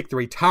 you pick the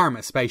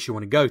retirement space you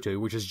want to go to,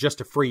 which is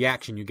just a free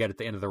action you get at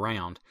the end of the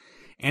round.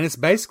 And it's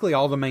basically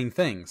all the main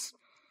things.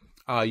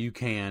 You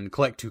can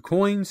collect 2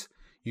 coins.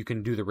 You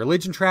can do the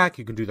religion track.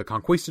 You can do the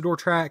conquistador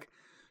track.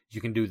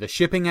 You can do the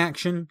shipping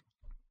action.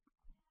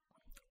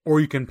 Or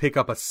you can pick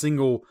up a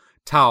single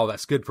tile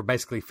that's good for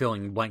basically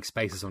filling blank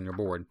spaces on your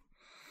board.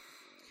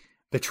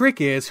 The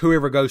trick is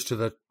whoever goes to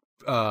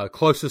the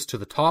closest to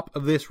the top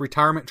of this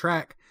retirement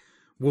track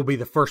will be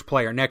the first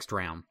player next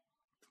round.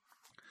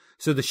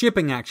 So the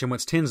shipping action,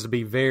 which tends to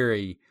be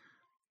very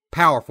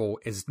powerful,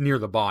 is near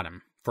the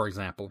bottom, for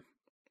example.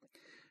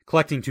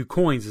 Collecting 2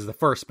 coins is the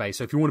first space.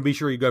 So if you want to be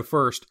sure you go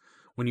first,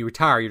 when you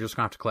retire, you're just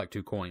going to have to collect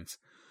 2 coins.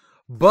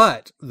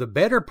 But the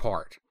better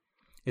part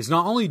is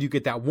not only do you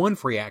get that one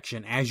free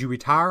action as you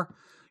retire,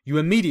 you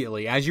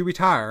immediately, as you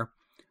retire,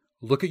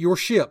 look at your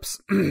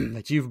ships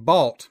that you've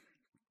bought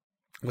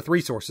with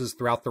resources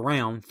throughout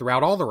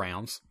all the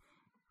rounds.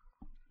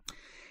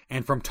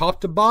 And from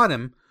top to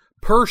bottom,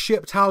 per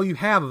ship tile you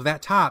have of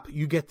that type,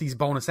 you get these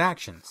bonus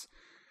actions.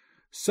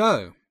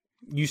 So,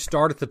 you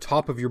start at the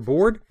top of your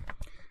board.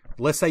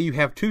 Let's say you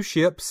have 2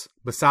 ships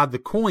beside the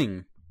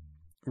coin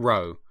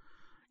row.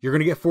 You're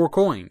going to get 4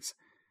 coins.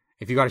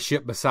 If you got a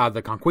ship beside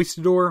the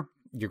Conquistador,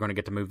 you're going to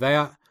get to move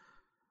that.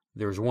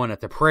 There's one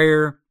at the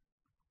Prayer.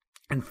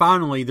 And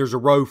finally, there's a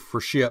row for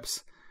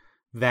ships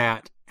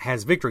that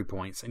has victory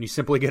points. And you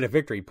simply get a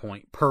victory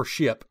point per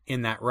ship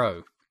in that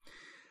row.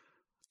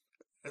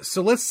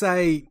 So let's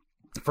say,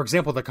 for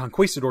example, the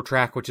Conquistador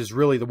track, which is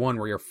really the one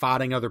where you're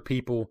fighting other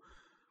people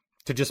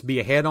to just be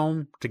ahead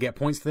on to get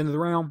points at the end of the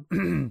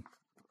round.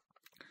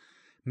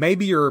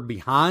 Maybe you're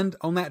behind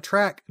on that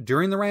track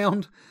during the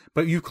round,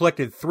 but you've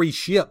collected 3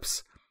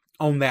 ships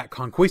on that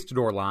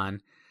Conquistador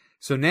line.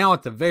 So now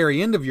at the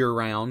very end of your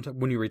round,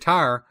 when you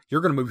retire,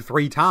 you're going to move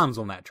 3 times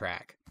on that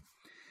track.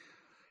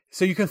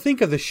 So you can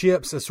think of the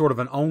ships as sort of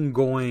an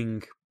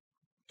ongoing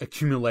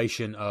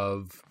accumulation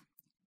of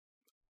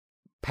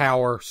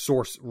power,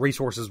 source,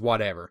 resources,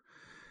 whatever.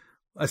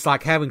 It's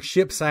like having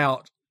ships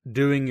out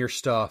doing your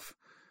stuff.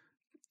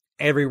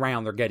 Every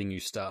round they're getting you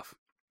stuff.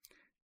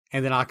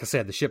 And then, like I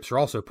said, the ships are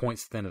also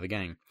points at the end of the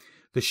game.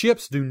 The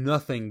ships do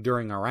nothing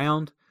during a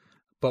round,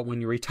 but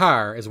when you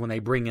retire is when they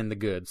bring in the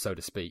goods, so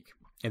to speak.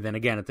 And then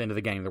again, at the end of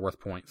the game, they're worth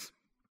points.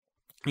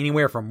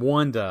 Anywhere from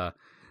 1 to...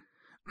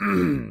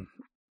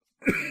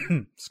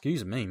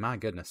 excuse me, my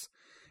goodness.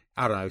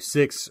 I don't know,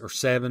 6 or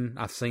 7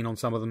 I've seen on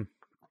some of them,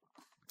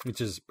 which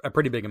is a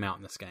pretty big amount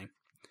in this game.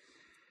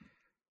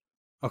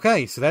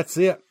 Okay, so that's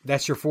it.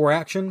 That's your 4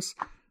 actions.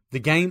 The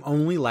game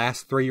only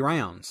lasts 3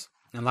 rounds.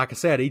 And like I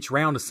said, each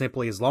round is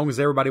simply as long as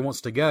everybody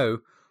wants to go.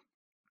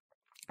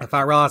 If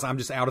I realize I'm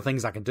just out of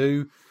things I can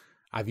do,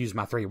 I've used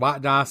my 3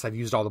 white dice, I've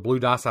used all the blue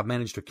dice I've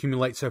managed to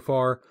accumulate so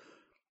far.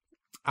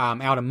 I'm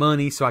out of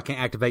money, so I can't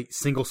activate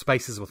single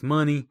spaces with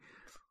money.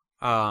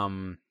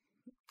 I'm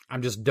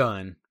just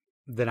done.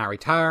 Then I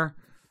retire.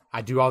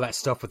 I do all that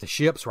stuff with the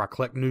ships where I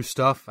collect new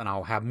stuff, and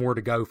I'll have more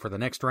to go for the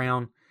next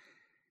round.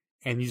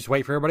 And you just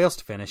wait for everybody else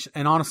to finish.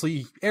 And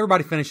honestly,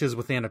 everybody finishes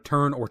within a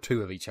turn or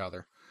 2 of each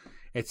other.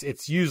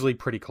 It's usually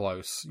pretty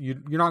close. You're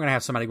not going to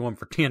have somebody going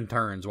for 10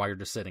 turns while you're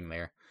just sitting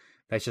there.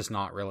 That's just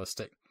not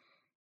realistic.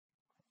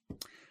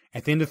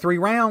 At the end of 3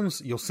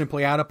 rounds, you'll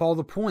simply add up all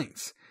the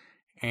points.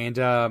 And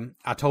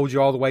I told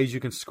you all the ways you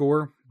can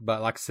score.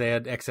 But like I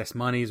said, excess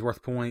money is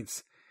worth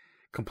points.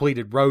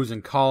 Completed rows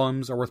and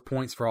columns are worth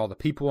points for all the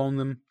people on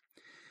them.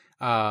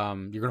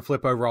 You're going to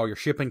flip over all your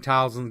shipping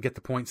tiles and get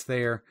the points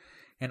there.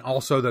 And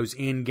also those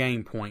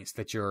in-game points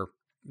that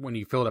when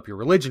you filled up your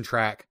religion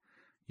track,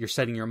 you're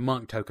setting your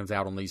monk tokens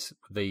out on these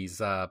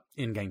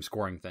in-game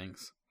scoring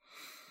things.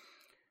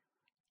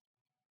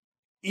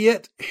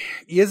 It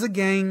is a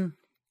game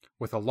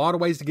with a lot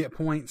of ways to get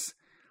points,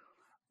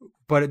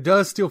 but it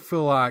does still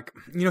feel like,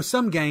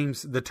 some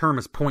games, the term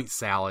is point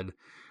salad,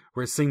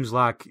 where it seems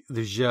like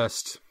there's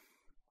just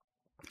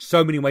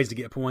so many ways to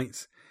get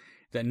points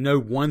that no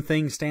one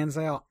thing stands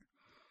out.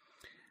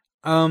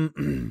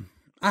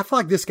 I feel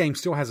like this game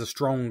still has a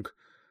strong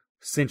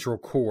central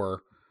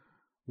core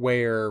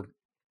where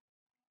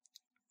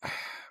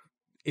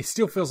it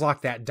still feels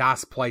like that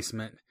dice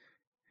placement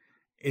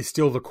is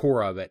still the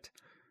core of it.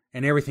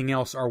 And everything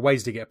else are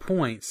ways to get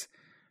points,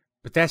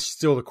 but that's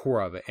still the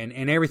core of it.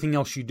 And everything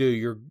else you do,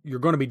 you're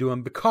going to be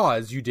doing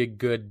because you did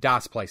good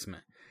dice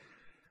placement.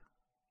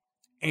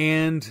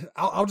 And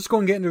I'll just go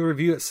and get into the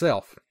review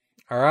itself.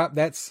 All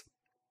right,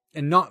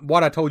 and not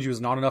what I told you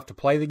is not enough to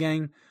play the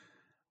game,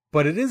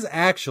 but it is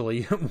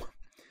actually.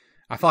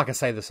 I feel like I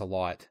say this a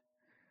lot,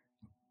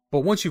 but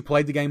once you've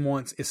played the game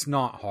once, it's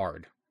not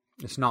hard.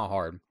 It's not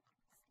hard.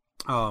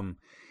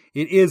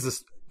 It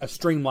is a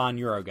streamlined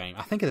Euro game.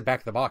 I think at the back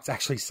of the box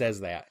actually says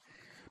that,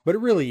 but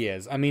it really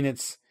is. I mean,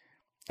 it's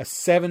a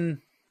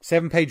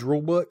 7-page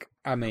rule book.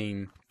 I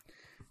mean,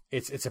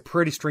 it's a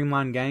pretty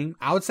streamlined game.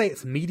 I would say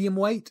it's medium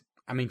weight.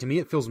 I mean, to me,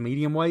 it feels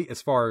medium weight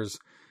as far as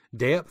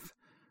depth,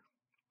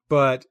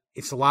 but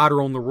it's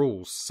lighter on the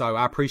rules, so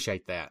I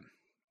appreciate that.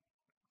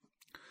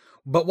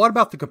 But what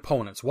about the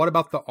components? What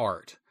about the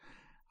art?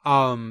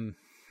 I'll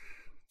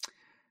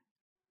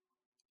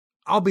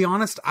be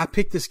honest, I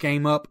picked this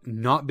game up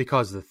not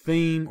because the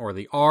theme or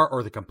the art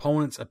or the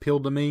components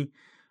appealed to me,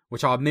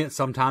 which I'll admit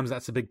sometimes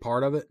that's a big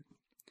part of it.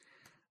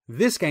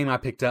 This game I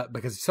picked up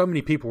because so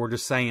many people were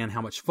just saying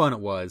how much fun it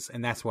was,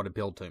 and that's what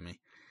appealed to me.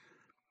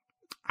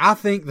 I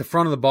think the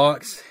front of the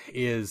box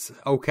is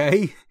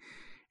okay.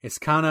 It's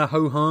kind of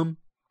ho-hum.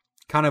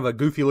 Kind of a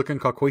goofy-looking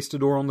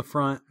Conquistador on the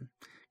front.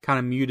 Kind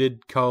of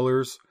muted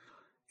colors.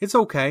 It's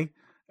okay.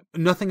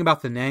 Nothing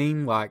about the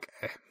name, I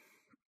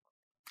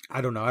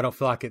don't know. I don't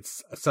feel like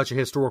it's such a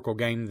historical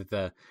game that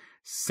the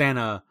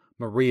Santa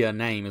Maria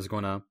name is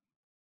going to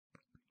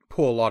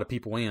pull a lot of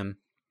people in.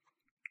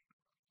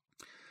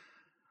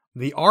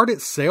 The art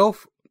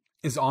itself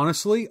is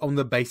honestly on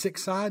the basic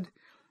side.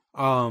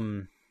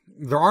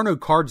 There are no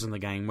cards in the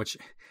game, which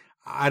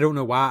I don't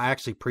know why. I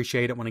actually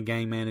appreciate it when a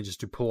game manages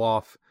to pull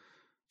off,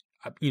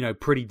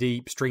 pretty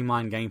deep,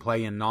 streamlined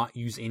gameplay and not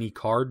use any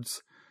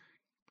cards.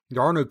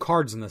 There are no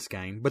cards in this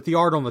game, but the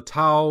art on the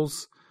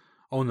tiles,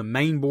 on the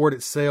main board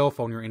itself,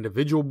 on your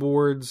individual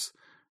boards,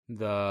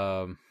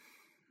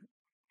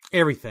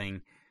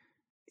 everything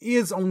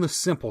is on the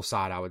simple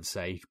side, I would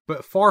say,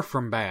 but far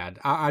from bad.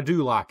 I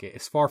do like it.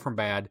 It's far from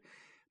bad.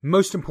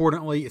 Most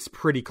importantly, it's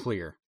pretty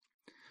clear.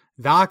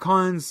 The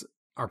icons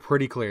are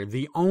pretty clear.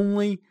 The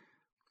only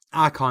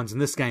icons in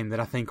this game that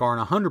I think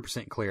aren't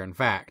 100% clear, in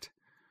fact,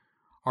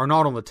 are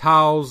not on the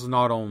tiles,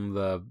 not on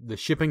the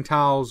shipping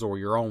tiles or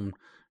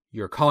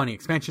your colony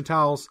expansion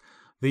tiles.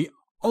 The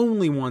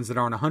only ones that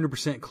aren't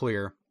 100%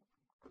 clear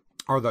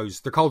are those.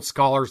 They're called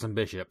scholars and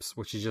bishops,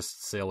 which is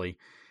just silly.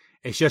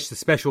 It's just the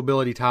special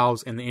ability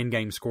tiles and the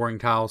in-game scoring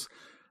tiles.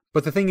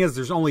 But the thing is,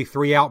 there's only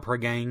 3 out per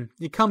game.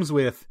 It comes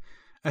with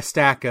a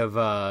stack of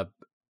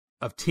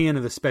 10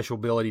 of the special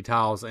ability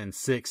tiles and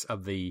 6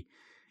 of the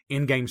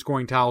in-game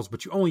scoring tiles,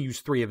 but you only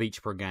use 3 of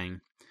each per game.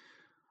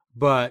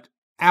 But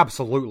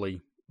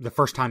absolutely, the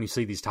first time you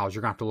see these tiles,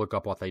 you're going to have to look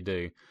up what they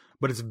do.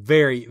 But it's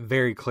very,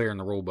 very clear in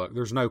the rulebook.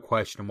 There's no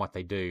question what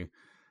they do.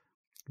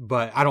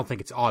 But I don't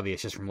think it's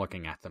obvious just from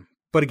looking at them.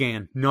 But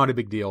again, not a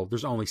big deal.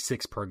 There's only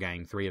 6 per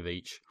game, 3 of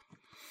each.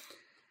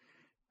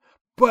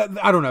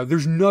 But I don't know.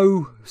 There's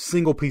no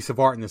single piece of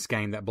art in this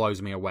game that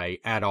blows me away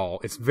at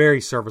all. It's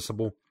very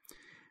serviceable.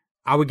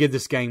 I would give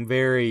this game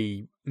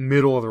very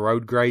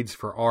middle-of-the-road grades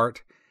for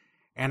art.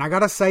 And I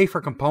gotta say, for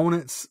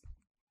components,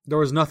 there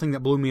was nothing that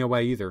blew me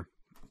away either.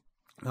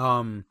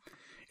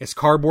 It's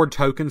cardboard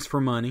tokens for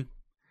money.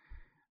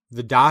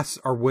 The dice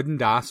are wooden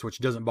dice, which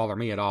doesn't bother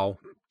me at all.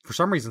 For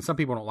some reason, some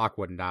people don't like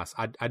wooden dice.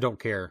 I don't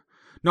care.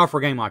 Not for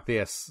a game like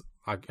this.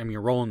 I mean,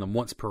 you're rolling them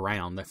once per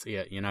round. That's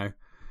it,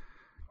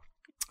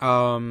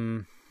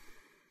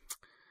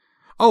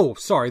 Oh,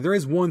 sorry. There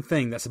is one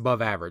thing that's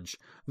above average.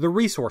 The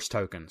resource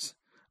tokens.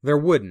 They're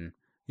wooden.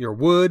 Your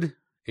wood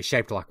is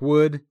shaped like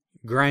wood.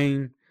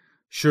 Grain.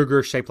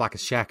 Sugar shaped like a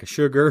sack of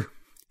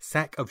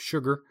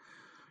sugar.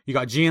 You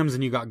got gems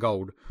and you got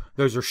gold.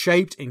 Those are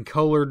shaped and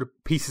colored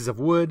pieces of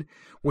wood,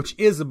 which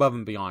is above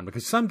and beyond,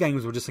 because some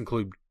games will just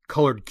include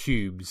colored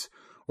cubes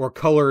or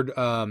colored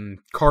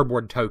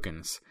cardboard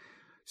tokens.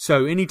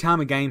 So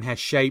anytime a game has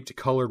shaped,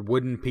 colored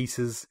wooden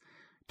pieces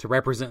to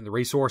represent the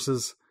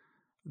resources,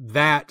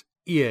 that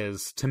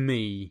is, to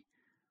me,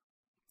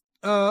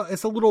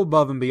 it's a little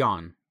above and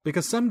beyond.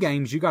 Because some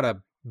games, you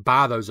gotta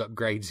buy those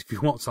upgrades if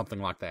you want something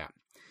like that.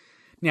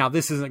 Now,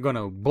 this isn't going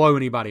to blow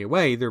anybody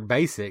away. They're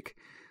basic.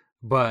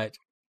 But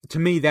to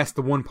me, that's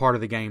the one part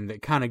of the game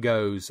that kind of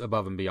goes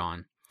above and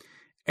beyond.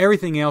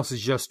 Everything else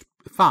is just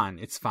fine.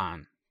 It's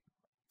fine.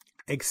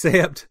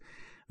 Except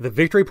the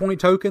victory point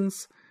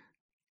tokens.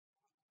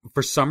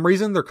 For some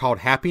reason, they're called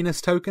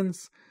happiness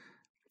tokens.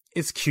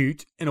 It's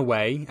cute in a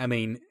way. I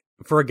mean,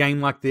 for a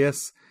game like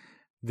this,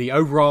 the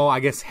overall, I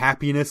guess,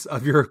 happiness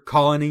of your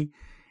colony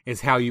is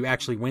how you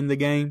actually win the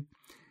game.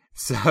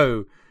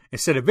 So,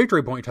 instead of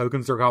victory point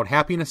tokens, they're called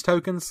happiness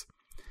tokens.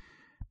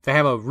 They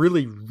have a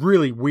really,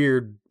 really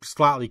weird,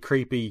 slightly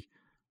creepy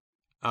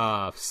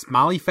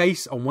smiley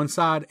face on one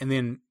side, and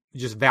then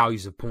just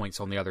values of points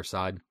on the other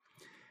side.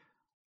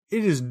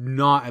 It is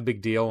not a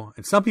big deal,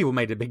 and some people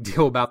made a big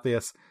deal about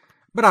this,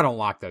 but I don't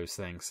like those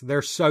things.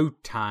 They're so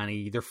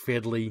tiny, they're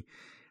fiddly.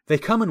 They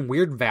come in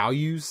weird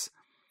values.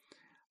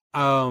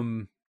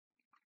 It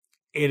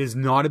is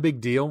not a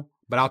big deal,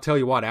 but I'll tell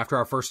you what, after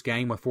our first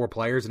game with 4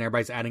 players and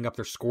everybody's adding up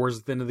their scores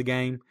at the end of the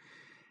game,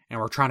 and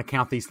we're trying to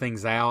count these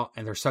things out,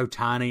 and they're so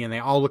tiny, and they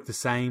all look the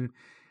same,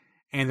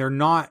 and they're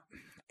not...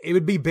 It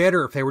would be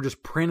better if they were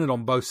just printed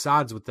on both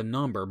sides with the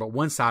number, but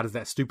one side is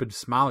that stupid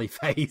smiley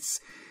face,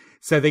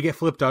 so they get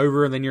flipped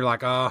over, and then you're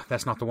like, oh,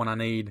 that's not the one I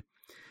need.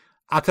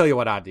 I'll tell you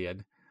what I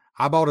did.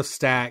 I bought a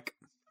stack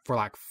for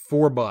like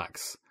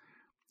 $4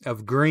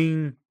 of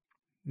green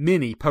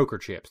mini poker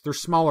chips. They're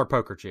smaller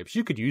poker chips.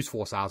 You could use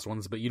full-size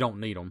ones, but you don't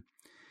need them.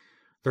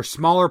 They're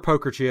smaller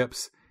poker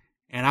chips,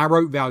 and I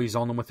wrote values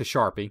on them with a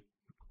Sharpie.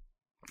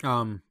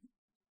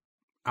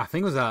 I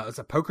think it's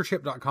a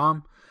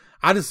pokerchip.com.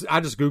 I just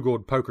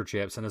Googled poker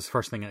chips, and it's the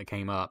first thing that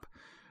came up.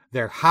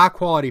 They're high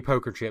quality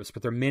poker chips,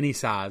 but they're mini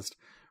sized.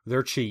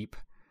 They're cheap.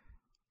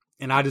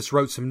 And I just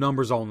wrote some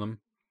numbers on them.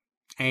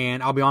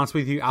 And I'll be honest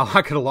with you, I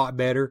like it a lot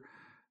better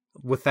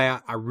with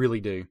that. I really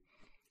do.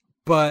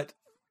 But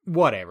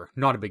whatever.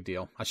 Not a big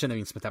deal. I shouldn't have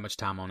even spent that much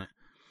time on it.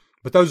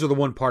 But those are the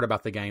one part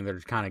about the game that are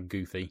kind of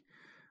goofy.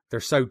 They're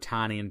so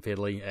tiny and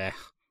fiddly.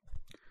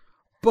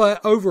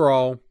 But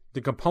overall,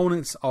 the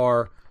components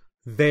are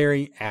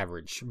very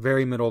average,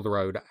 very middle of the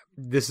road.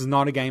 This is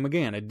not a game,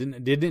 again. It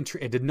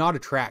did not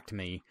attract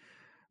me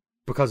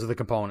because of the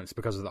components,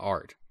 because of the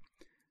art.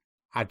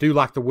 I do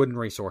like the wooden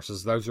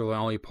resources. Those are the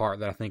only part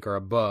that I think are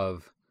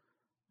above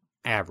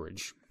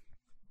average.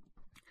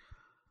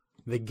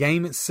 The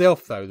game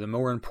itself, though, the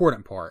more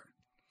important part.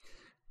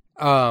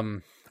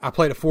 I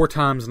played it 4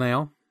 times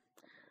now.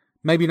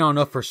 Maybe not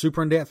enough for a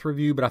super in-depth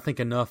review, but I think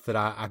enough that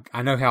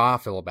I know how I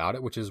feel about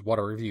it, which is what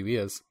a review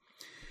is.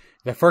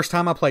 The first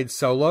time I played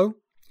solo,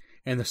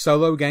 in the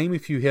solo game,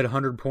 if you hit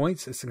 100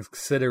 points, it's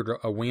considered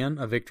a win,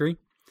 a victory.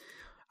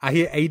 I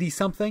hit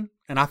 80-something,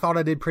 and I thought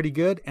I did pretty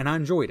good, and I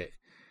enjoyed it.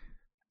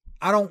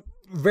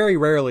 Very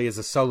rarely is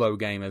a solo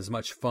game as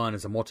much fun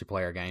as a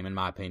multiplayer game, in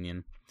my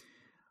opinion.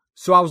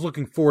 So I was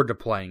looking forward to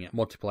playing it,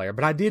 multiplayer,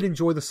 but I did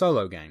enjoy the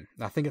solo game.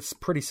 I think it's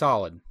pretty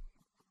solid.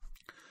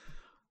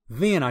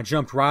 Then I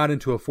jumped right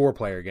into a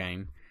 4-player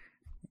game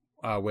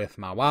with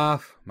my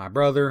wife, my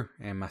brother,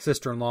 and my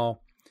sister-in-law.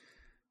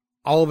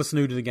 All of us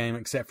new to the game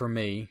except for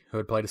me, who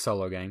had played a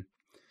solo game.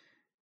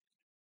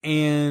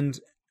 And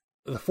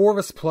the 4 of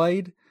us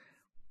played,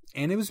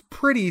 and it was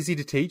pretty easy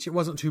to teach. It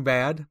wasn't too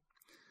bad.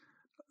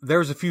 There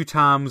was a few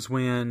times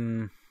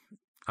when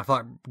I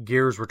thought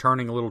gears were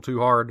turning a little too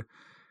hard.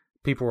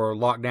 People were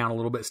locked down a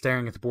little bit,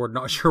 staring at the board,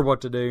 not sure what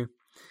to do.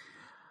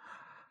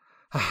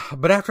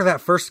 But after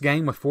that first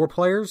game with 4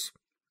 players,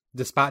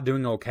 despite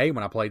doing okay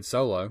when I played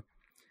solo,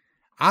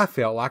 I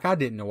felt like I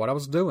didn't know what I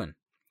was doing.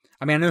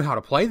 I mean, I knew how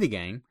to play the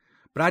game,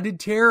 but I did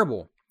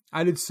terrible.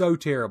 I did so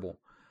terrible.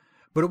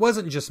 But it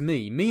wasn't just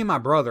me. Me and my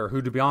brother,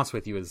 who, to be honest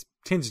with you,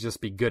 tends to just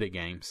be good at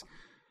games.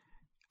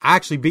 I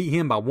actually beat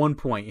him by 1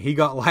 point. He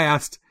got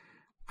last.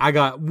 I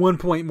got 1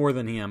 point more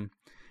than him.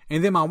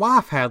 And then my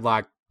wife had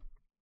like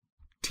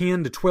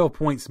 10 to 12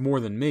 points more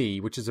than me,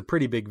 which is a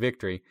pretty big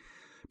victory.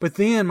 But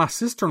then my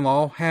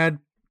sister-in-law had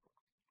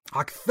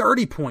like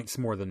 30 points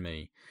more than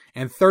me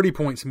and 30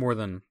 points more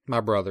than my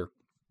brother.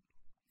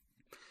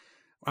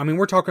 I mean,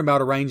 we're talking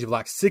about a range of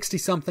like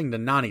 60-something to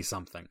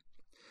 90-something,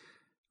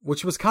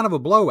 which was kind of a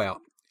blowout.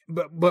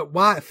 But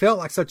why it felt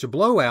like such a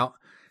blowout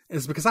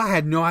is because I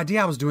had no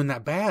idea I was doing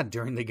that bad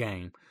during the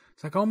game.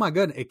 It's like, oh my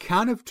goodness, it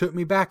kind of took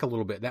me back a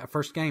little bit, that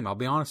first game, I'll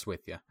be honest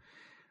with you.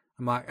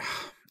 I'm like,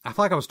 I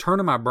feel like I was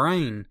turning my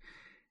brain,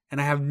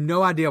 and I have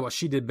no idea what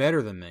she did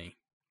better than me.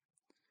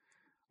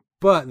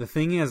 But the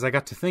thing is, I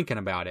got to thinking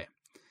about it.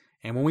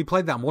 And when we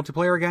played that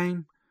multiplayer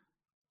game,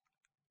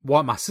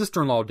 what my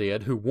sister-in-law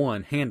did, who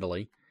won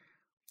handily,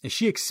 is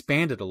she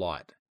expanded a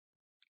lot.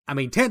 I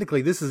mean,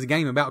 technically, this is a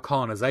game about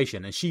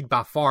colonization, and she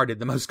by far did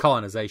the most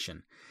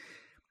colonization.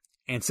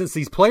 And since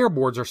these player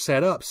boards are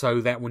set up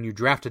so that when you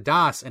draft a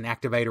dice and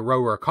activate a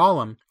row or a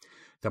column,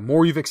 the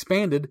more you've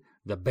expanded,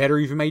 the better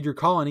you've made your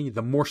colony,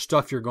 the more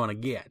stuff you're going to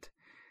get.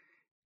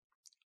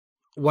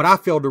 What I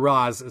failed to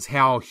realize is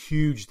how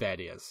huge that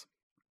is.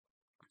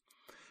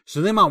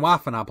 So then my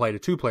wife and I played a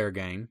 2-player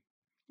game.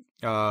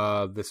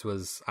 This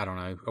was, I don't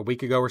know, a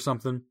week ago or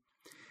something.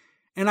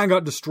 And I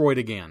got destroyed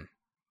again.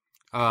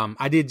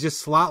 I did just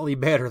slightly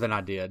better than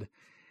I did.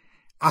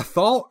 I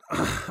thought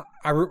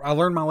I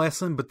learned my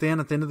lesson, but then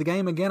at the end of the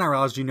game again, I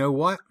realized, you know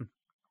what?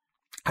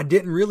 I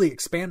didn't really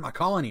expand my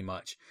colony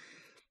much.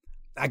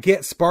 I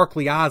get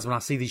sparkly eyes when I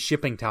see these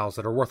shipping tiles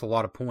that are worth a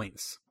lot of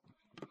points.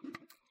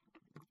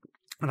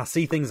 And I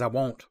see things I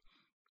want.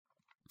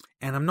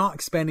 And I'm not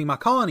expanding my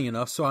colony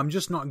enough, so I'm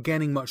just not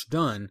getting much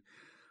done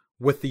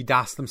with the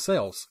dice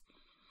themselves.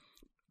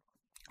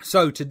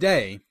 So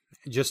today,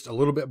 just a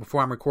little bit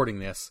before I'm recording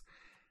this,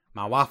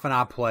 my wife and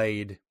I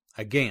played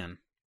again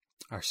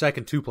our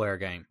second 2-player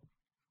game.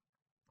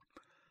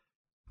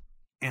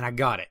 And I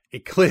got it.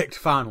 It clicked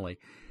finally.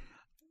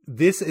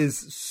 This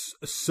is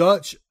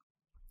such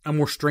a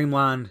more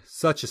streamlined,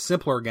 such a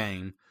simpler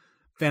game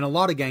than a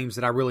lot of games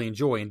that I really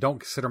enjoy and don't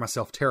consider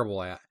myself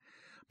terrible at.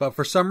 But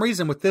for some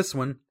reason with this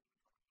one,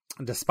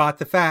 despite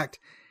the fact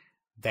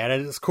that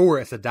at its core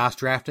it's a dice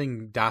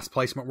drafting, dice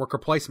placement, worker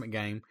placement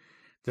game,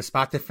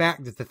 despite the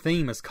fact that the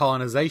theme is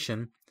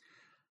colonization,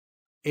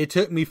 it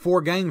took me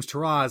 4 games to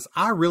realize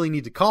I really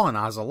need to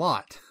colonize a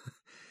lot.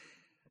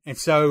 And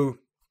so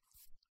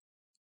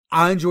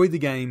I enjoyed the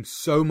game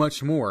so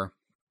much more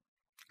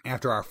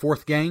after our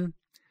 4th game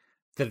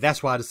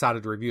that's why I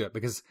decided to review it.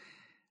 Because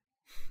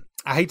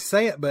I hate to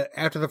say it, but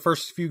after the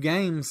first few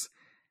games,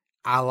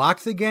 I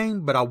liked the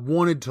game, but I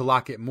wanted to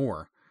like it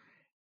more.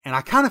 And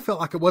I kind of felt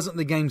like it wasn't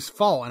the game's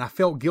fault, and I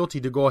felt guilty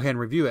to go ahead and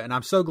review it, and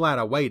I'm so glad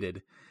I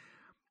waited.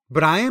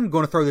 But I am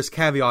going to throw this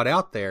caveat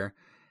out there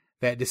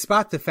that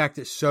despite the fact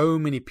that so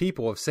many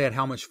people have said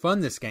how much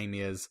fun this game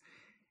is,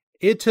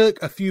 it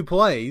took a few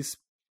plays,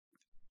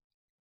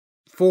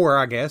 4,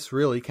 I guess,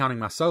 really, counting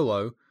my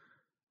solo,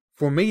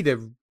 for me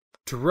to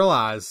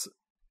realize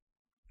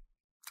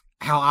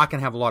how I can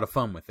have a lot of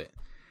fun with it.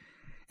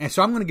 And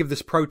so I'm going to give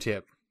this pro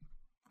tip.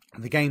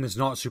 The game is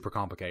not super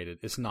complicated.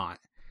 It's not.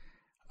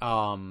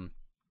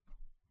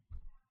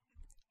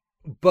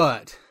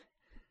 But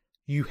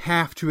you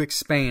have to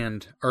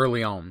expand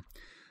early on.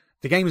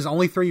 The game is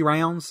only 3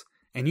 rounds,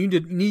 and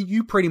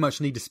you pretty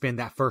much need to spend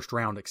that first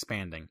round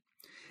expanding.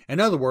 In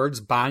other words,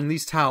 buying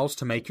these tiles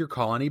to make your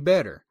colony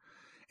better.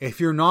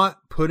 If you're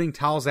not putting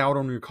tiles out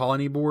on your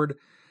colony board,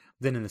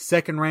 then in the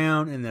second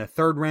round and the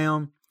third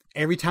round,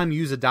 every time you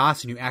use a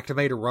dice and you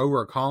activate a row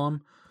or a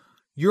column,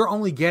 you're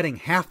only getting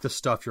half the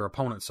stuff your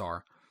opponents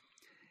are.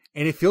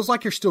 And it feels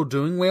like you're still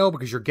doing well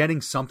because you're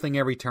getting something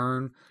every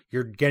turn.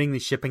 You're getting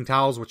these shipping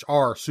tiles, which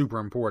are super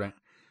important.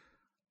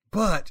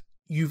 But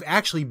you've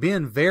actually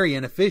been very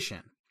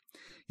inefficient.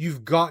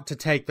 You've got to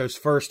take those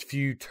first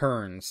few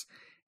turns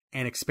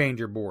and expand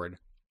your board.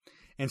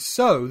 And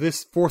so,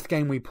 this fourth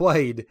game we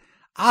played,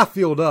 I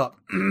filled up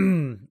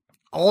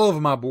all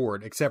of my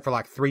board except for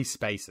like 3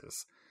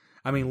 spaces.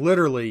 I mean,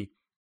 literally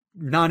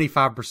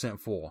 95%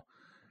 full.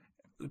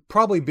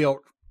 Probably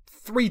built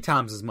 3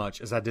 times as much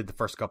as I did the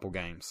first couple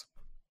games.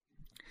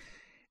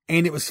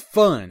 And it was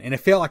fun, and it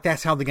felt like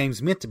that's how the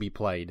game's meant to be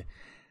played.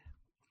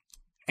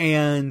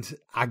 And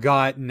I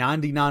got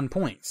 99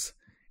 points.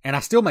 And I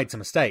still made some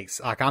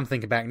mistakes. Like, I'm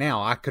thinking back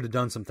now, I could have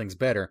done some things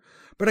better.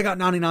 But I got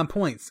 99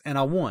 points, and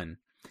I won.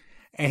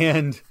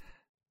 And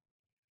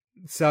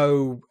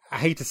so, I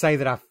hate to say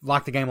that I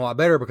like the game a lot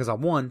better because I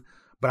won,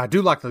 but I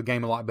do like the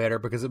game a lot better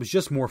because it was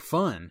just more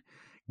fun,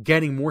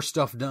 getting more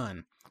stuff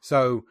done.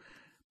 So,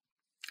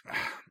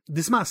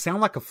 this might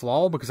sound like a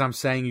flaw because I'm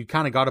saying you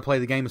kind of got to play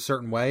the game a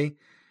certain way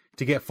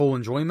to get full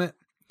enjoyment.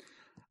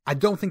 I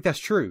don't think that's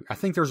true. I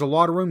think there's a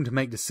lot of room to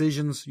make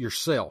decisions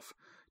yourself,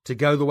 to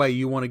go the way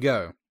you want to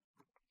go.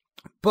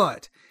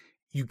 But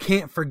you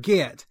can't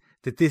forget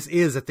that this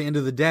is, at the end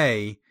of the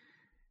day,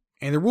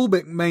 and the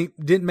rulebook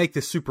didn't make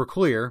this super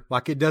clear,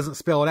 like it doesn't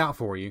spell it out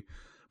for you.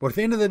 But at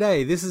the end of the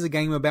day, this is a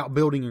game about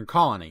building your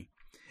colony.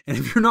 And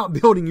if you're not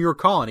building your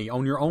colony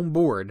on your own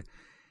board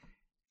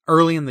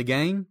early in the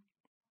game,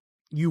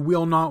 you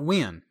will not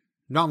win.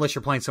 Not unless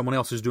you're playing someone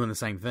else who's doing the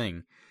same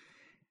thing.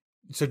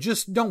 So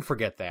just don't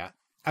forget that.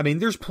 I mean,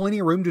 there's plenty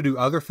of room to do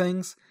other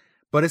things,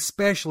 but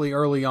especially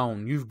early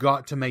on, you've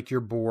got to make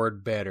your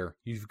board better.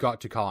 You've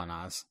got to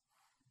colonize.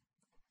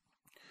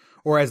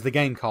 Or as the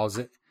game calls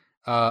it,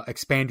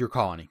 expand your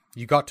colony.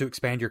 You got to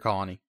expand your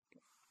colony.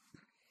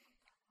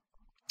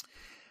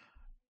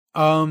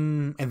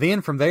 And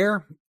then from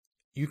there,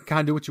 you can kind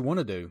of do what you want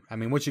to do. I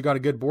mean, once you got a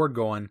good board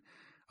going,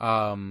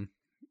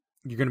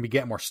 you're going to be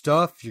getting more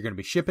stuff. You're going to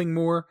be shipping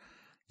more.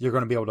 You're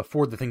going to be able to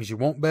afford the things you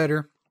want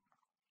better.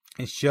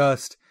 It's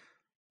just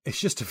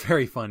a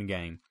very fun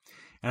game.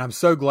 And I'm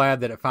so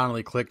glad that it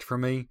finally clicked for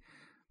me.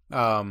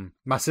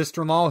 My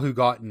sister-in-law, who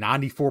got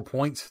 94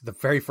 points the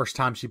very first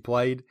time she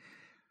played,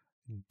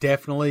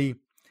 definitely,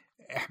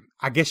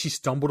 I guess she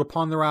stumbled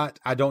upon the right.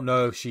 I don't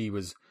know if she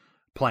was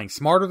playing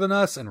smarter than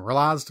us and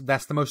realized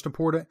that's the most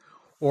important,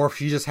 or if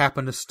she just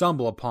happened to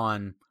stumble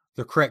upon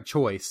the correct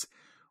choice,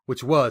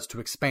 which was to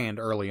expand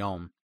early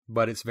on.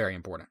 But it's very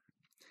important.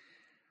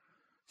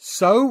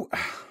 So,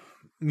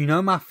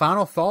 my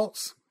final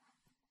thoughts.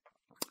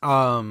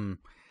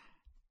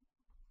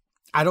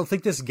 I don't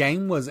think this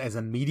game was as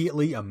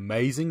immediately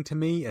amazing to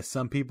me as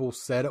some people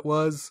said it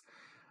was.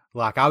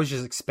 Like, I was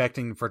just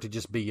expecting for it to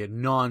just be a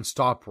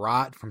non-stop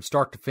ride from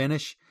start to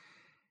finish.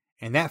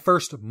 And that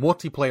first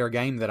multiplayer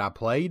game that I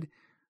played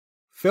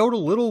felt a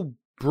little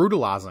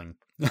brutalizing.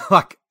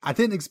 Like, I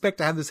didn't expect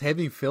to have this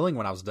heavy feeling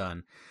when I was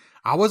done.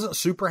 I wasn't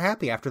super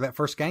happy after that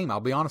first game, I'll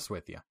be honest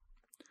with you.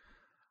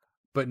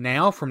 But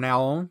now, from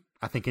now on,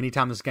 I think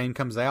anytime this game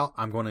comes out,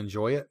 I'm going to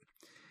enjoy it.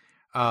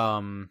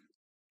 I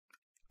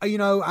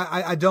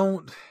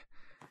don't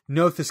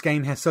know if this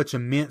game has such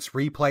immense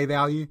replay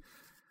value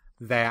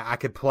that I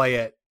could play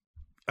it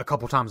a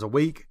couple times a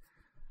week.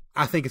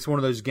 I think it's one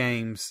of those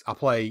games I'll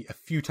play a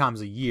few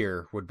times a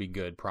year would be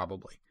good,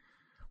 probably.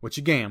 Which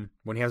again,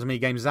 when you have as many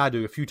games as I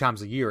do, a few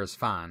times a year is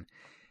fine.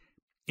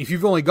 If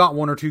you've only got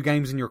 1 or 2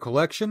 games in your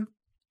collection,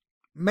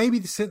 maybe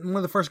this is one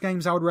of the first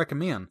games I would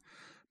recommend.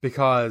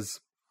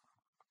 Because,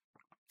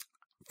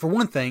 for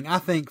one thing, I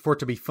think for it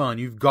to be fun,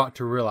 you've got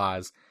to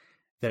realize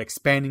that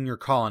expanding your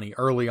colony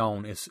early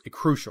on is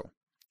crucial.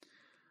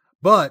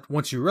 But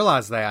once you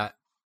realize that,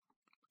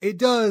 it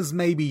does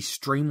maybe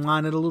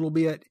streamline it a little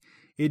bit.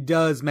 It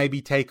does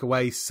maybe take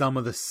away some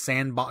of the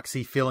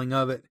sandboxy feeling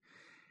of it.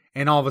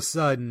 And all of a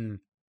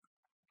sudden,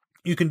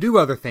 you can do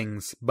other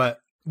things,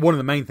 but one of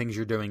the main things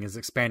you're doing is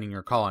expanding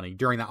your colony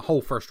during that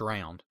whole first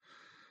round,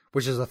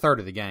 which is a third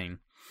of the game.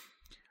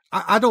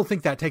 I don't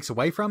think that takes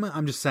away from it.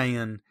 I'm just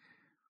saying,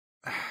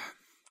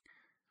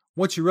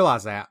 once you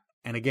realize that,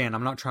 and again,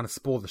 I'm not trying to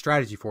spoil the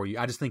strategy for you.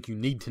 I just think you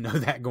need to know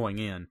that going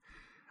in,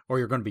 or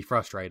you're going to be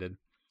frustrated.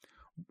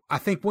 I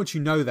think once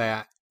you know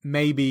that,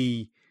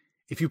 maybe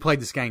if you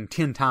played this game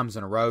 10 times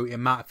in a row, it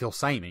might feel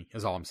samey,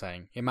 is all I'm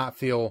saying. It might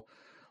feel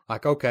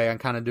like, okay, I'm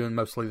kind of doing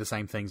mostly the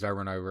same things over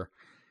and over.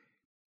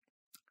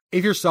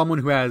 If you're someone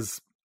who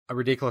has a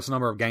ridiculous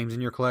number of games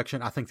in your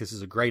collection, I think this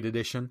is a great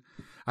addition.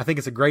 I think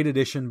it's a great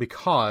addition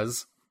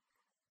because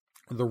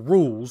the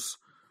rules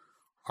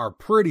are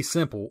pretty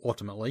simple,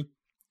 ultimately.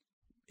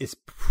 It's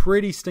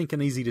pretty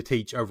stinking easy to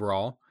teach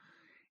overall.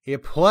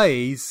 It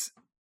plays,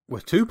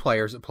 with 2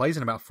 players, it plays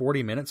in about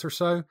 40 minutes or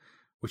so,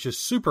 which is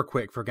super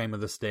quick for a game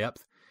of this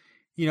depth.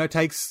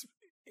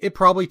 It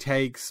probably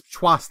takes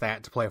twice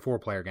that to play a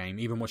 4-player game,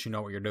 even once you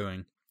know what you're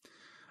doing.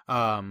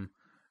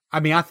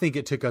 I think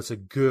it took us a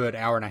good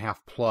hour and a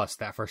half plus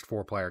that first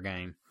 4-player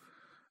game.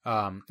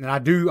 And I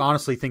do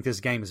honestly think this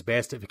game is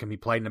best if it can be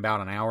played in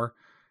about an hour.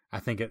 I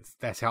think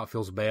that's how it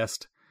feels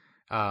best.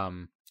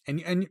 And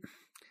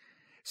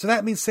so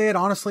that being said,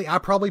 honestly, I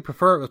probably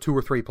prefer it with 2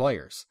 or 3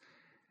 players.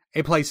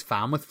 It plays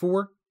fine with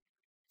 4,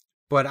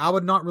 but I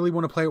would not really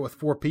want to play it with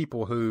 4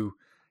 people who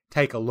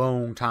take a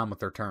long time with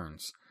their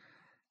turns.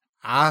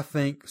 I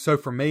think, so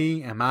for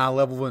me and my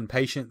level of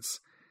impatience,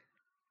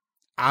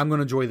 I'm going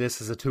to enjoy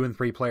this as a 2 and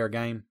 3 player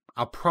game.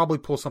 I'll probably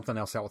pull something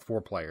else out with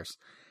 4 players.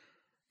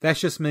 That's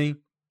just me.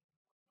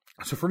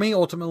 So for me,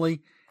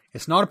 ultimately,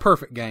 it's not a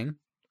perfect game.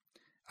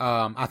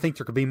 I think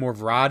there could be more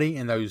variety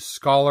in those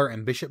Scholar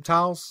and Bishop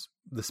tiles,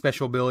 the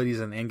special abilities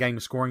and in-game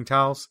scoring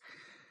tiles.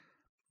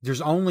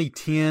 There's only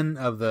 10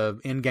 of the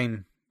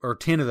in-game, or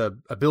 10 of the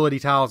ability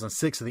tiles and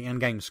 6 of the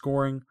in-game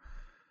scoring.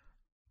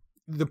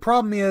 The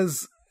problem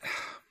is,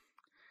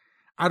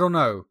 I don't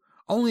know,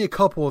 only a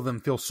couple of them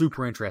feel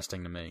super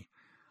interesting to me.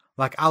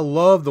 Like, I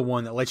love the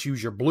one that lets you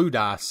use your blue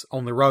dice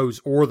on the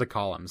rows or the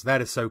columns.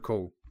 That is so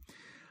cool.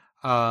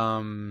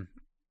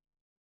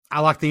 I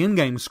like the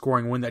in-game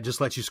scoring one that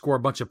just lets you score a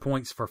bunch of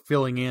points for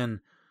filling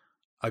in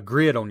a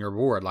grid on your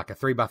board, like a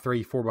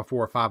 3x3, 4x4,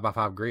 or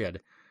 5x5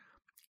 grid.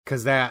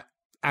 Because that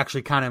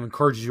actually kind of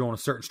encourages you on a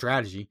certain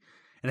strategy.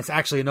 And it's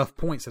actually enough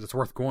points that it's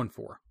worth going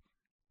for.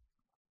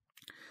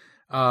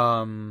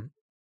 I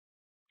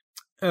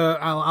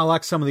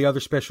like some of the other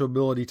special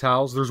ability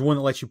tiles. There's one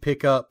that lets you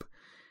pick up,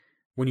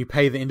 when you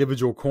pay the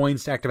individual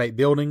coins to activate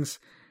buildings,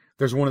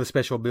 there's one of the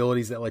special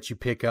abilities that lets you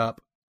pick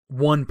up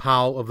one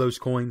pile of those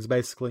coins,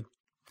 basically,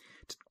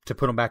 to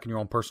put them back in your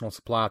own personal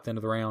supply at the end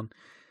of the round.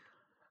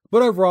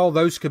 But overall,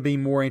 those could be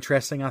more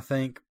interesting, I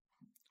think.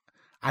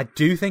 I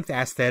do think the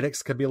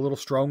aesthetics could be a little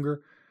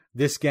stronger.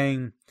 This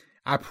game,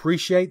 I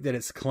appreciate that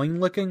it's clean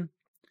looking,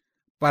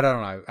 but I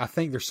don't know. I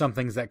think there's some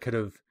things that could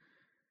have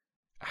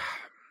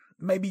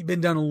maybe been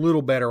done a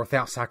little better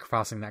without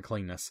sacrificing that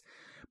cleanness.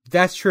 But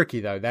that's tricky,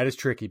 though. That is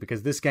tricky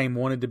because this game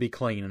wanted to be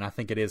clean, and I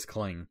think it is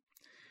clean.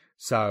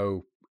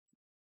 So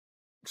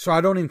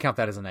I don't even count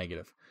that as a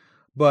negative.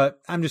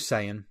 But I'm just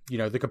saying,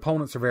 the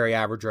components are very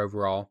average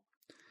overall.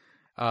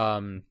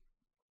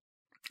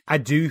 I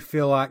do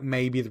feel like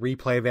maybe the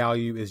replay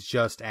value is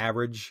just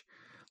average.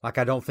 Like,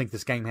 I don't think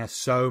this game has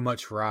so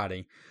much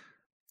variety.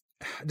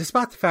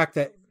 Despite the fact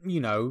that,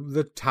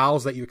 the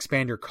tiles that you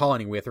expand your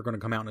colony with are going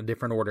to come out in a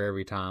different order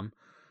every time.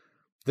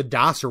 The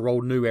dice are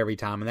rolled new every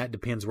time, and that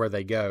depends where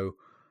they go.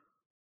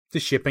 The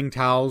shipping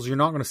tiles, you're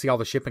not going to see all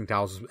the shipping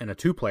tiles in a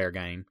 2-player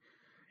game.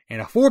 In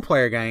a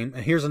 4-player game,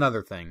 and here's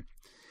another thing.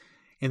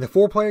 In the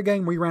 4-player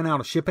game, we ran out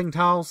of shipping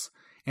tiles,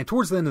 and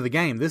towards the end of the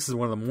game, this is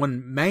one of the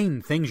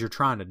main things you're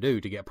trying to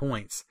do to get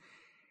points.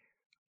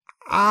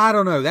 I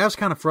don't know, that was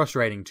kind of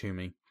frustrating to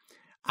me.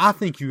 I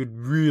think you would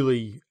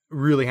really,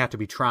 really have to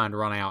be trying to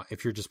run out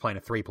if you're just playing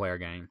a 3-player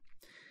game.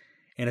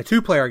 In a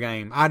 2-player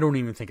game, I don't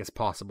even think it's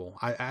possible.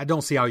 I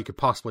don't see how you could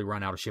possibly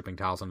run out of shipping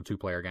tiles in a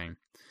 2-player game.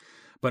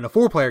 But in a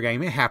 4-player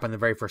game, it happened the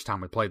very first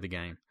time we played the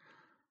game.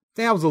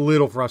 That was a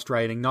little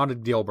frustrating, not a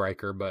deal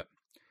breaker, but...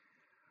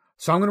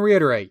 So I'm going to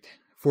reiterate,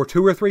 for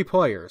 2 or 3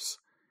 players,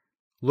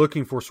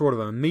 looking for sort of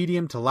a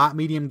medium to light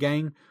medium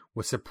game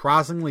with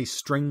surprisingly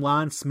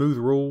streamlined, smooth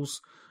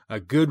rules, a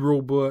good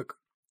rule book,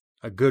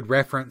 a good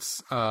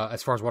reference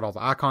as far as what all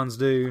the icons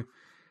do,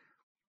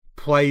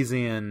 plays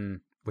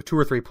in... With 2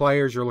 or 3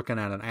 players, you're looking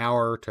at an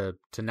hour to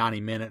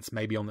 90 minutes,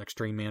 maybe on the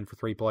extreme end for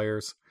 3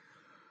 players.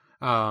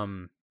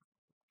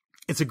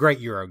 It's a great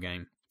Euro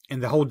game.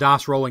 And the whole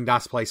dice rolling,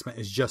 dice placement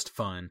is just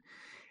fun.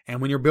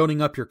 And when you're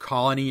building up your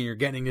colony and you're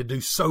getting to do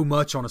so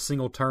much on a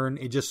single turn,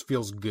 it just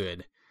feels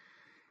good.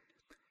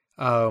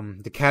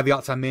 The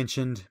caveats I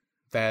mentioned,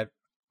 that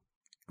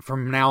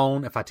from now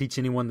on, if I teach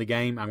anyone the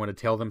game, I'm going to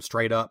tell them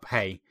straight up,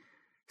 hey,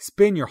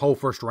 spend your whole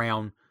first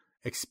round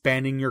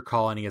expanding your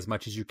colony as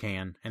much as you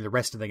can, and the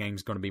rest of the game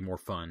is going to be more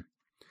fun.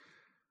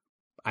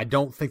 I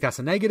don't think that's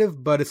a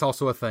negative, but it's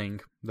also a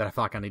thing that I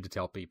feel like I need to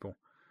tell people.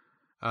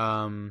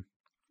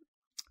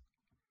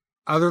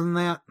 Other than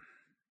that,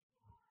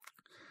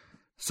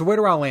 so where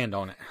do I land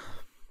on it?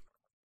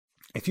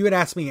 If you had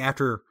asked me I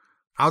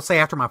would say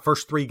after my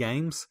first 3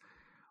 games,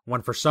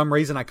 when for some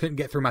reason I couldn't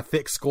get through my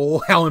thick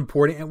skull how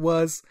important it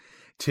was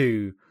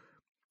to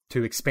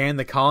expand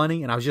the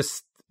colony, and I was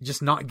just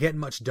not getting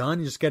much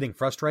done, just getting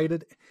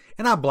frustrated.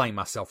 And I blame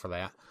myself for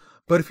that.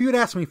 But if you had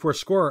asked me for a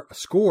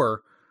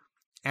score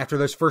after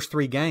those first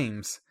 3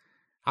 games,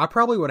 I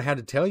probably would have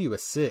had to tell you a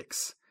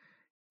 6.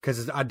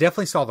 Because I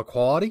definitely saw the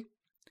quality.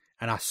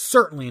 And I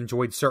certainly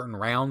enjoyed certain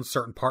rounds,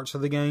 certain parts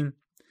of the game.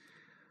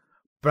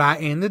 But I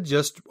ended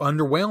just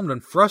underwhelmed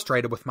and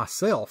frustrated with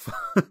myself.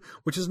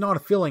 Which is not a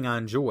feeling I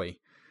enjoy.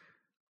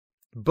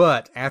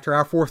 But after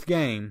our 4th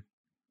game,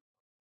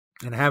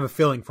 and I have a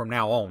feeling from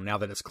now on, now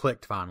that it's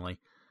clicked finally,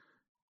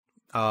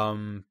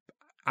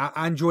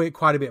 I enjoy it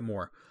quite a bit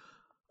more.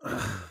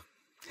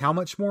 How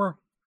much more?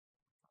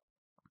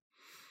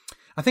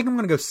 I think I'm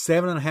going to go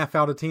 7.5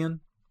 out of 10.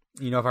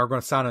 If I were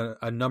going to assign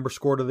a number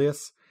score to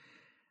this,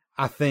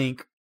 I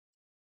think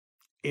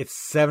it's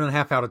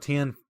 7.5 out of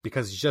 10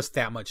 because it's just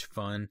that much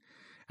fun.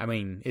 I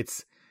mean,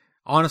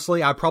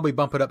 honestly, I'd probably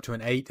bump it up to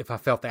an 8 if I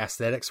felt the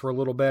aesthetics were a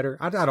little better.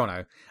 I don't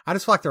know. I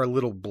just feel like they're a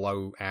little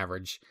below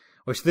average,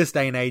 which this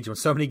day and age, when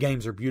so many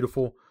games are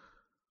beautiful,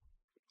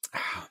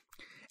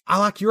 I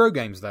like Euro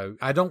games, though.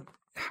 I don't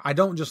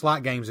just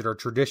like games that are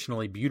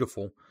traditionally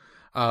beautiful.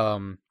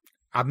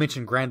 I've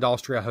mentioned Grand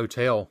Austria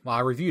Hotel. Well, I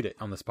reviewed it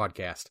on this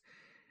podcast.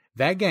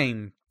 That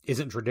game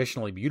isn't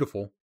traditionally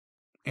beautiful.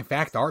 In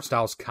fact, the art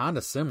style is kind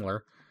of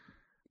similar.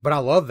 But I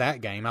love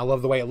that game. I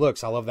love the way it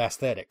looks. I love the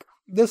aesthetic.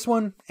 This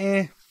one,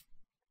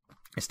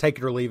 it's take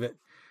it or leave it.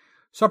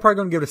 So I'm probably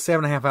going to give it a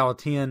 7.5 out of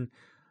 10.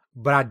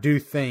 But I do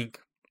think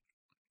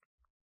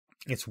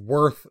it's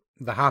worth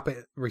the hype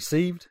it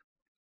received.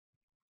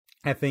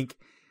 I think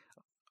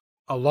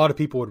a lot of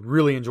people would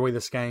really enjoy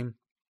this game.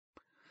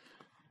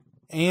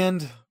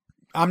 And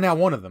I'm now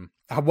one of them.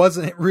 I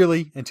wasn't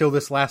really until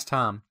this last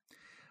time.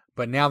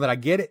 But now that I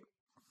get it,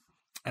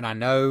 and I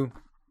know,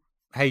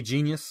 hey,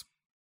 genius,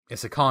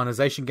 it's a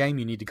colonization game.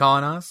 You need to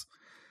colonize.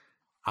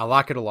 I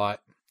like it a lot.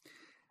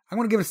 I'm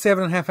going to give it a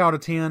 7.5 out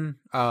of 10.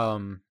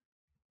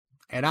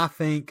 And I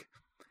think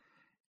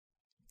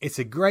it's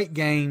a great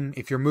game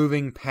if you're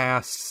moving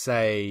past,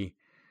 say,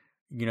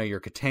 your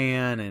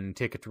Catan and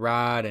Ticket to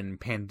Ride and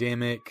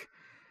Pandemic,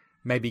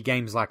 maybe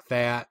games like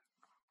that,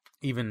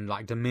 even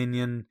like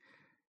Dominion.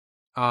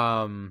 You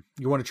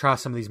want to try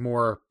some of these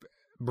more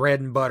bread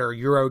and butter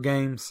Euro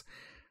games.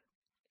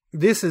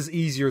 This is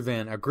easier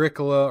than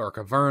Agricola or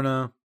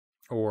Caverna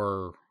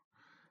or,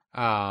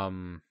 I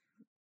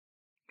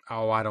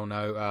don't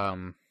know.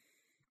 I'm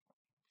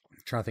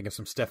trying to think of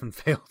some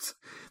Steffenfelds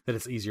that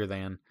it's easier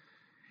than.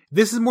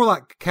 This is more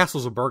like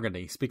Castles of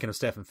Burgundy, speaking of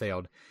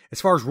Steffenfeld.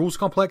 As far as rules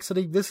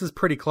complexity, this is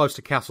pretty close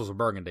to Castles of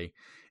Burgundy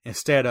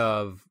instead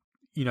of,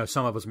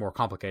 some of his more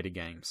complicated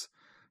games.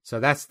 So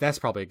that's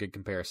probably a good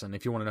comparison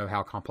if you want to know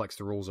how complex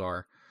the rules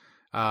are.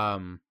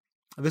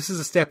 This is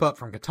a step up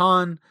from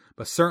Catan,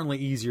 but certainly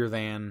easier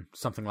than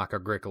something like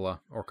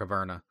Agricola or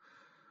Caverna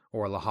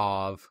or Le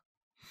Havre.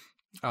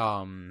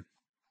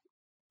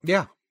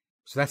 Yeah,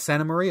 so that's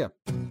Santa Maria.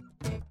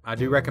 I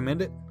do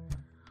recommend it.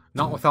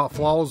 Not without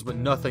flaws, but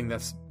nothing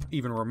that's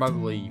even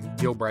remotely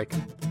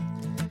deal-breaking.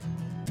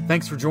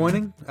 Thanks for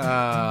joining.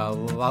 I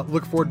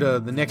look forward to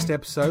the next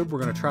episode. We're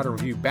going to try to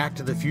review Back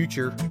to the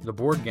Future, the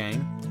board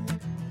game.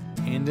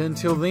 And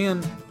until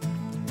then,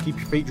 keep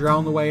your feet dry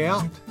on the way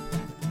out.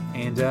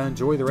 And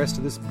enjoy the rest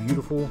of this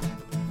beautiful,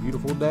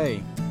 beautiful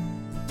day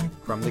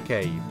from the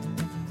cave.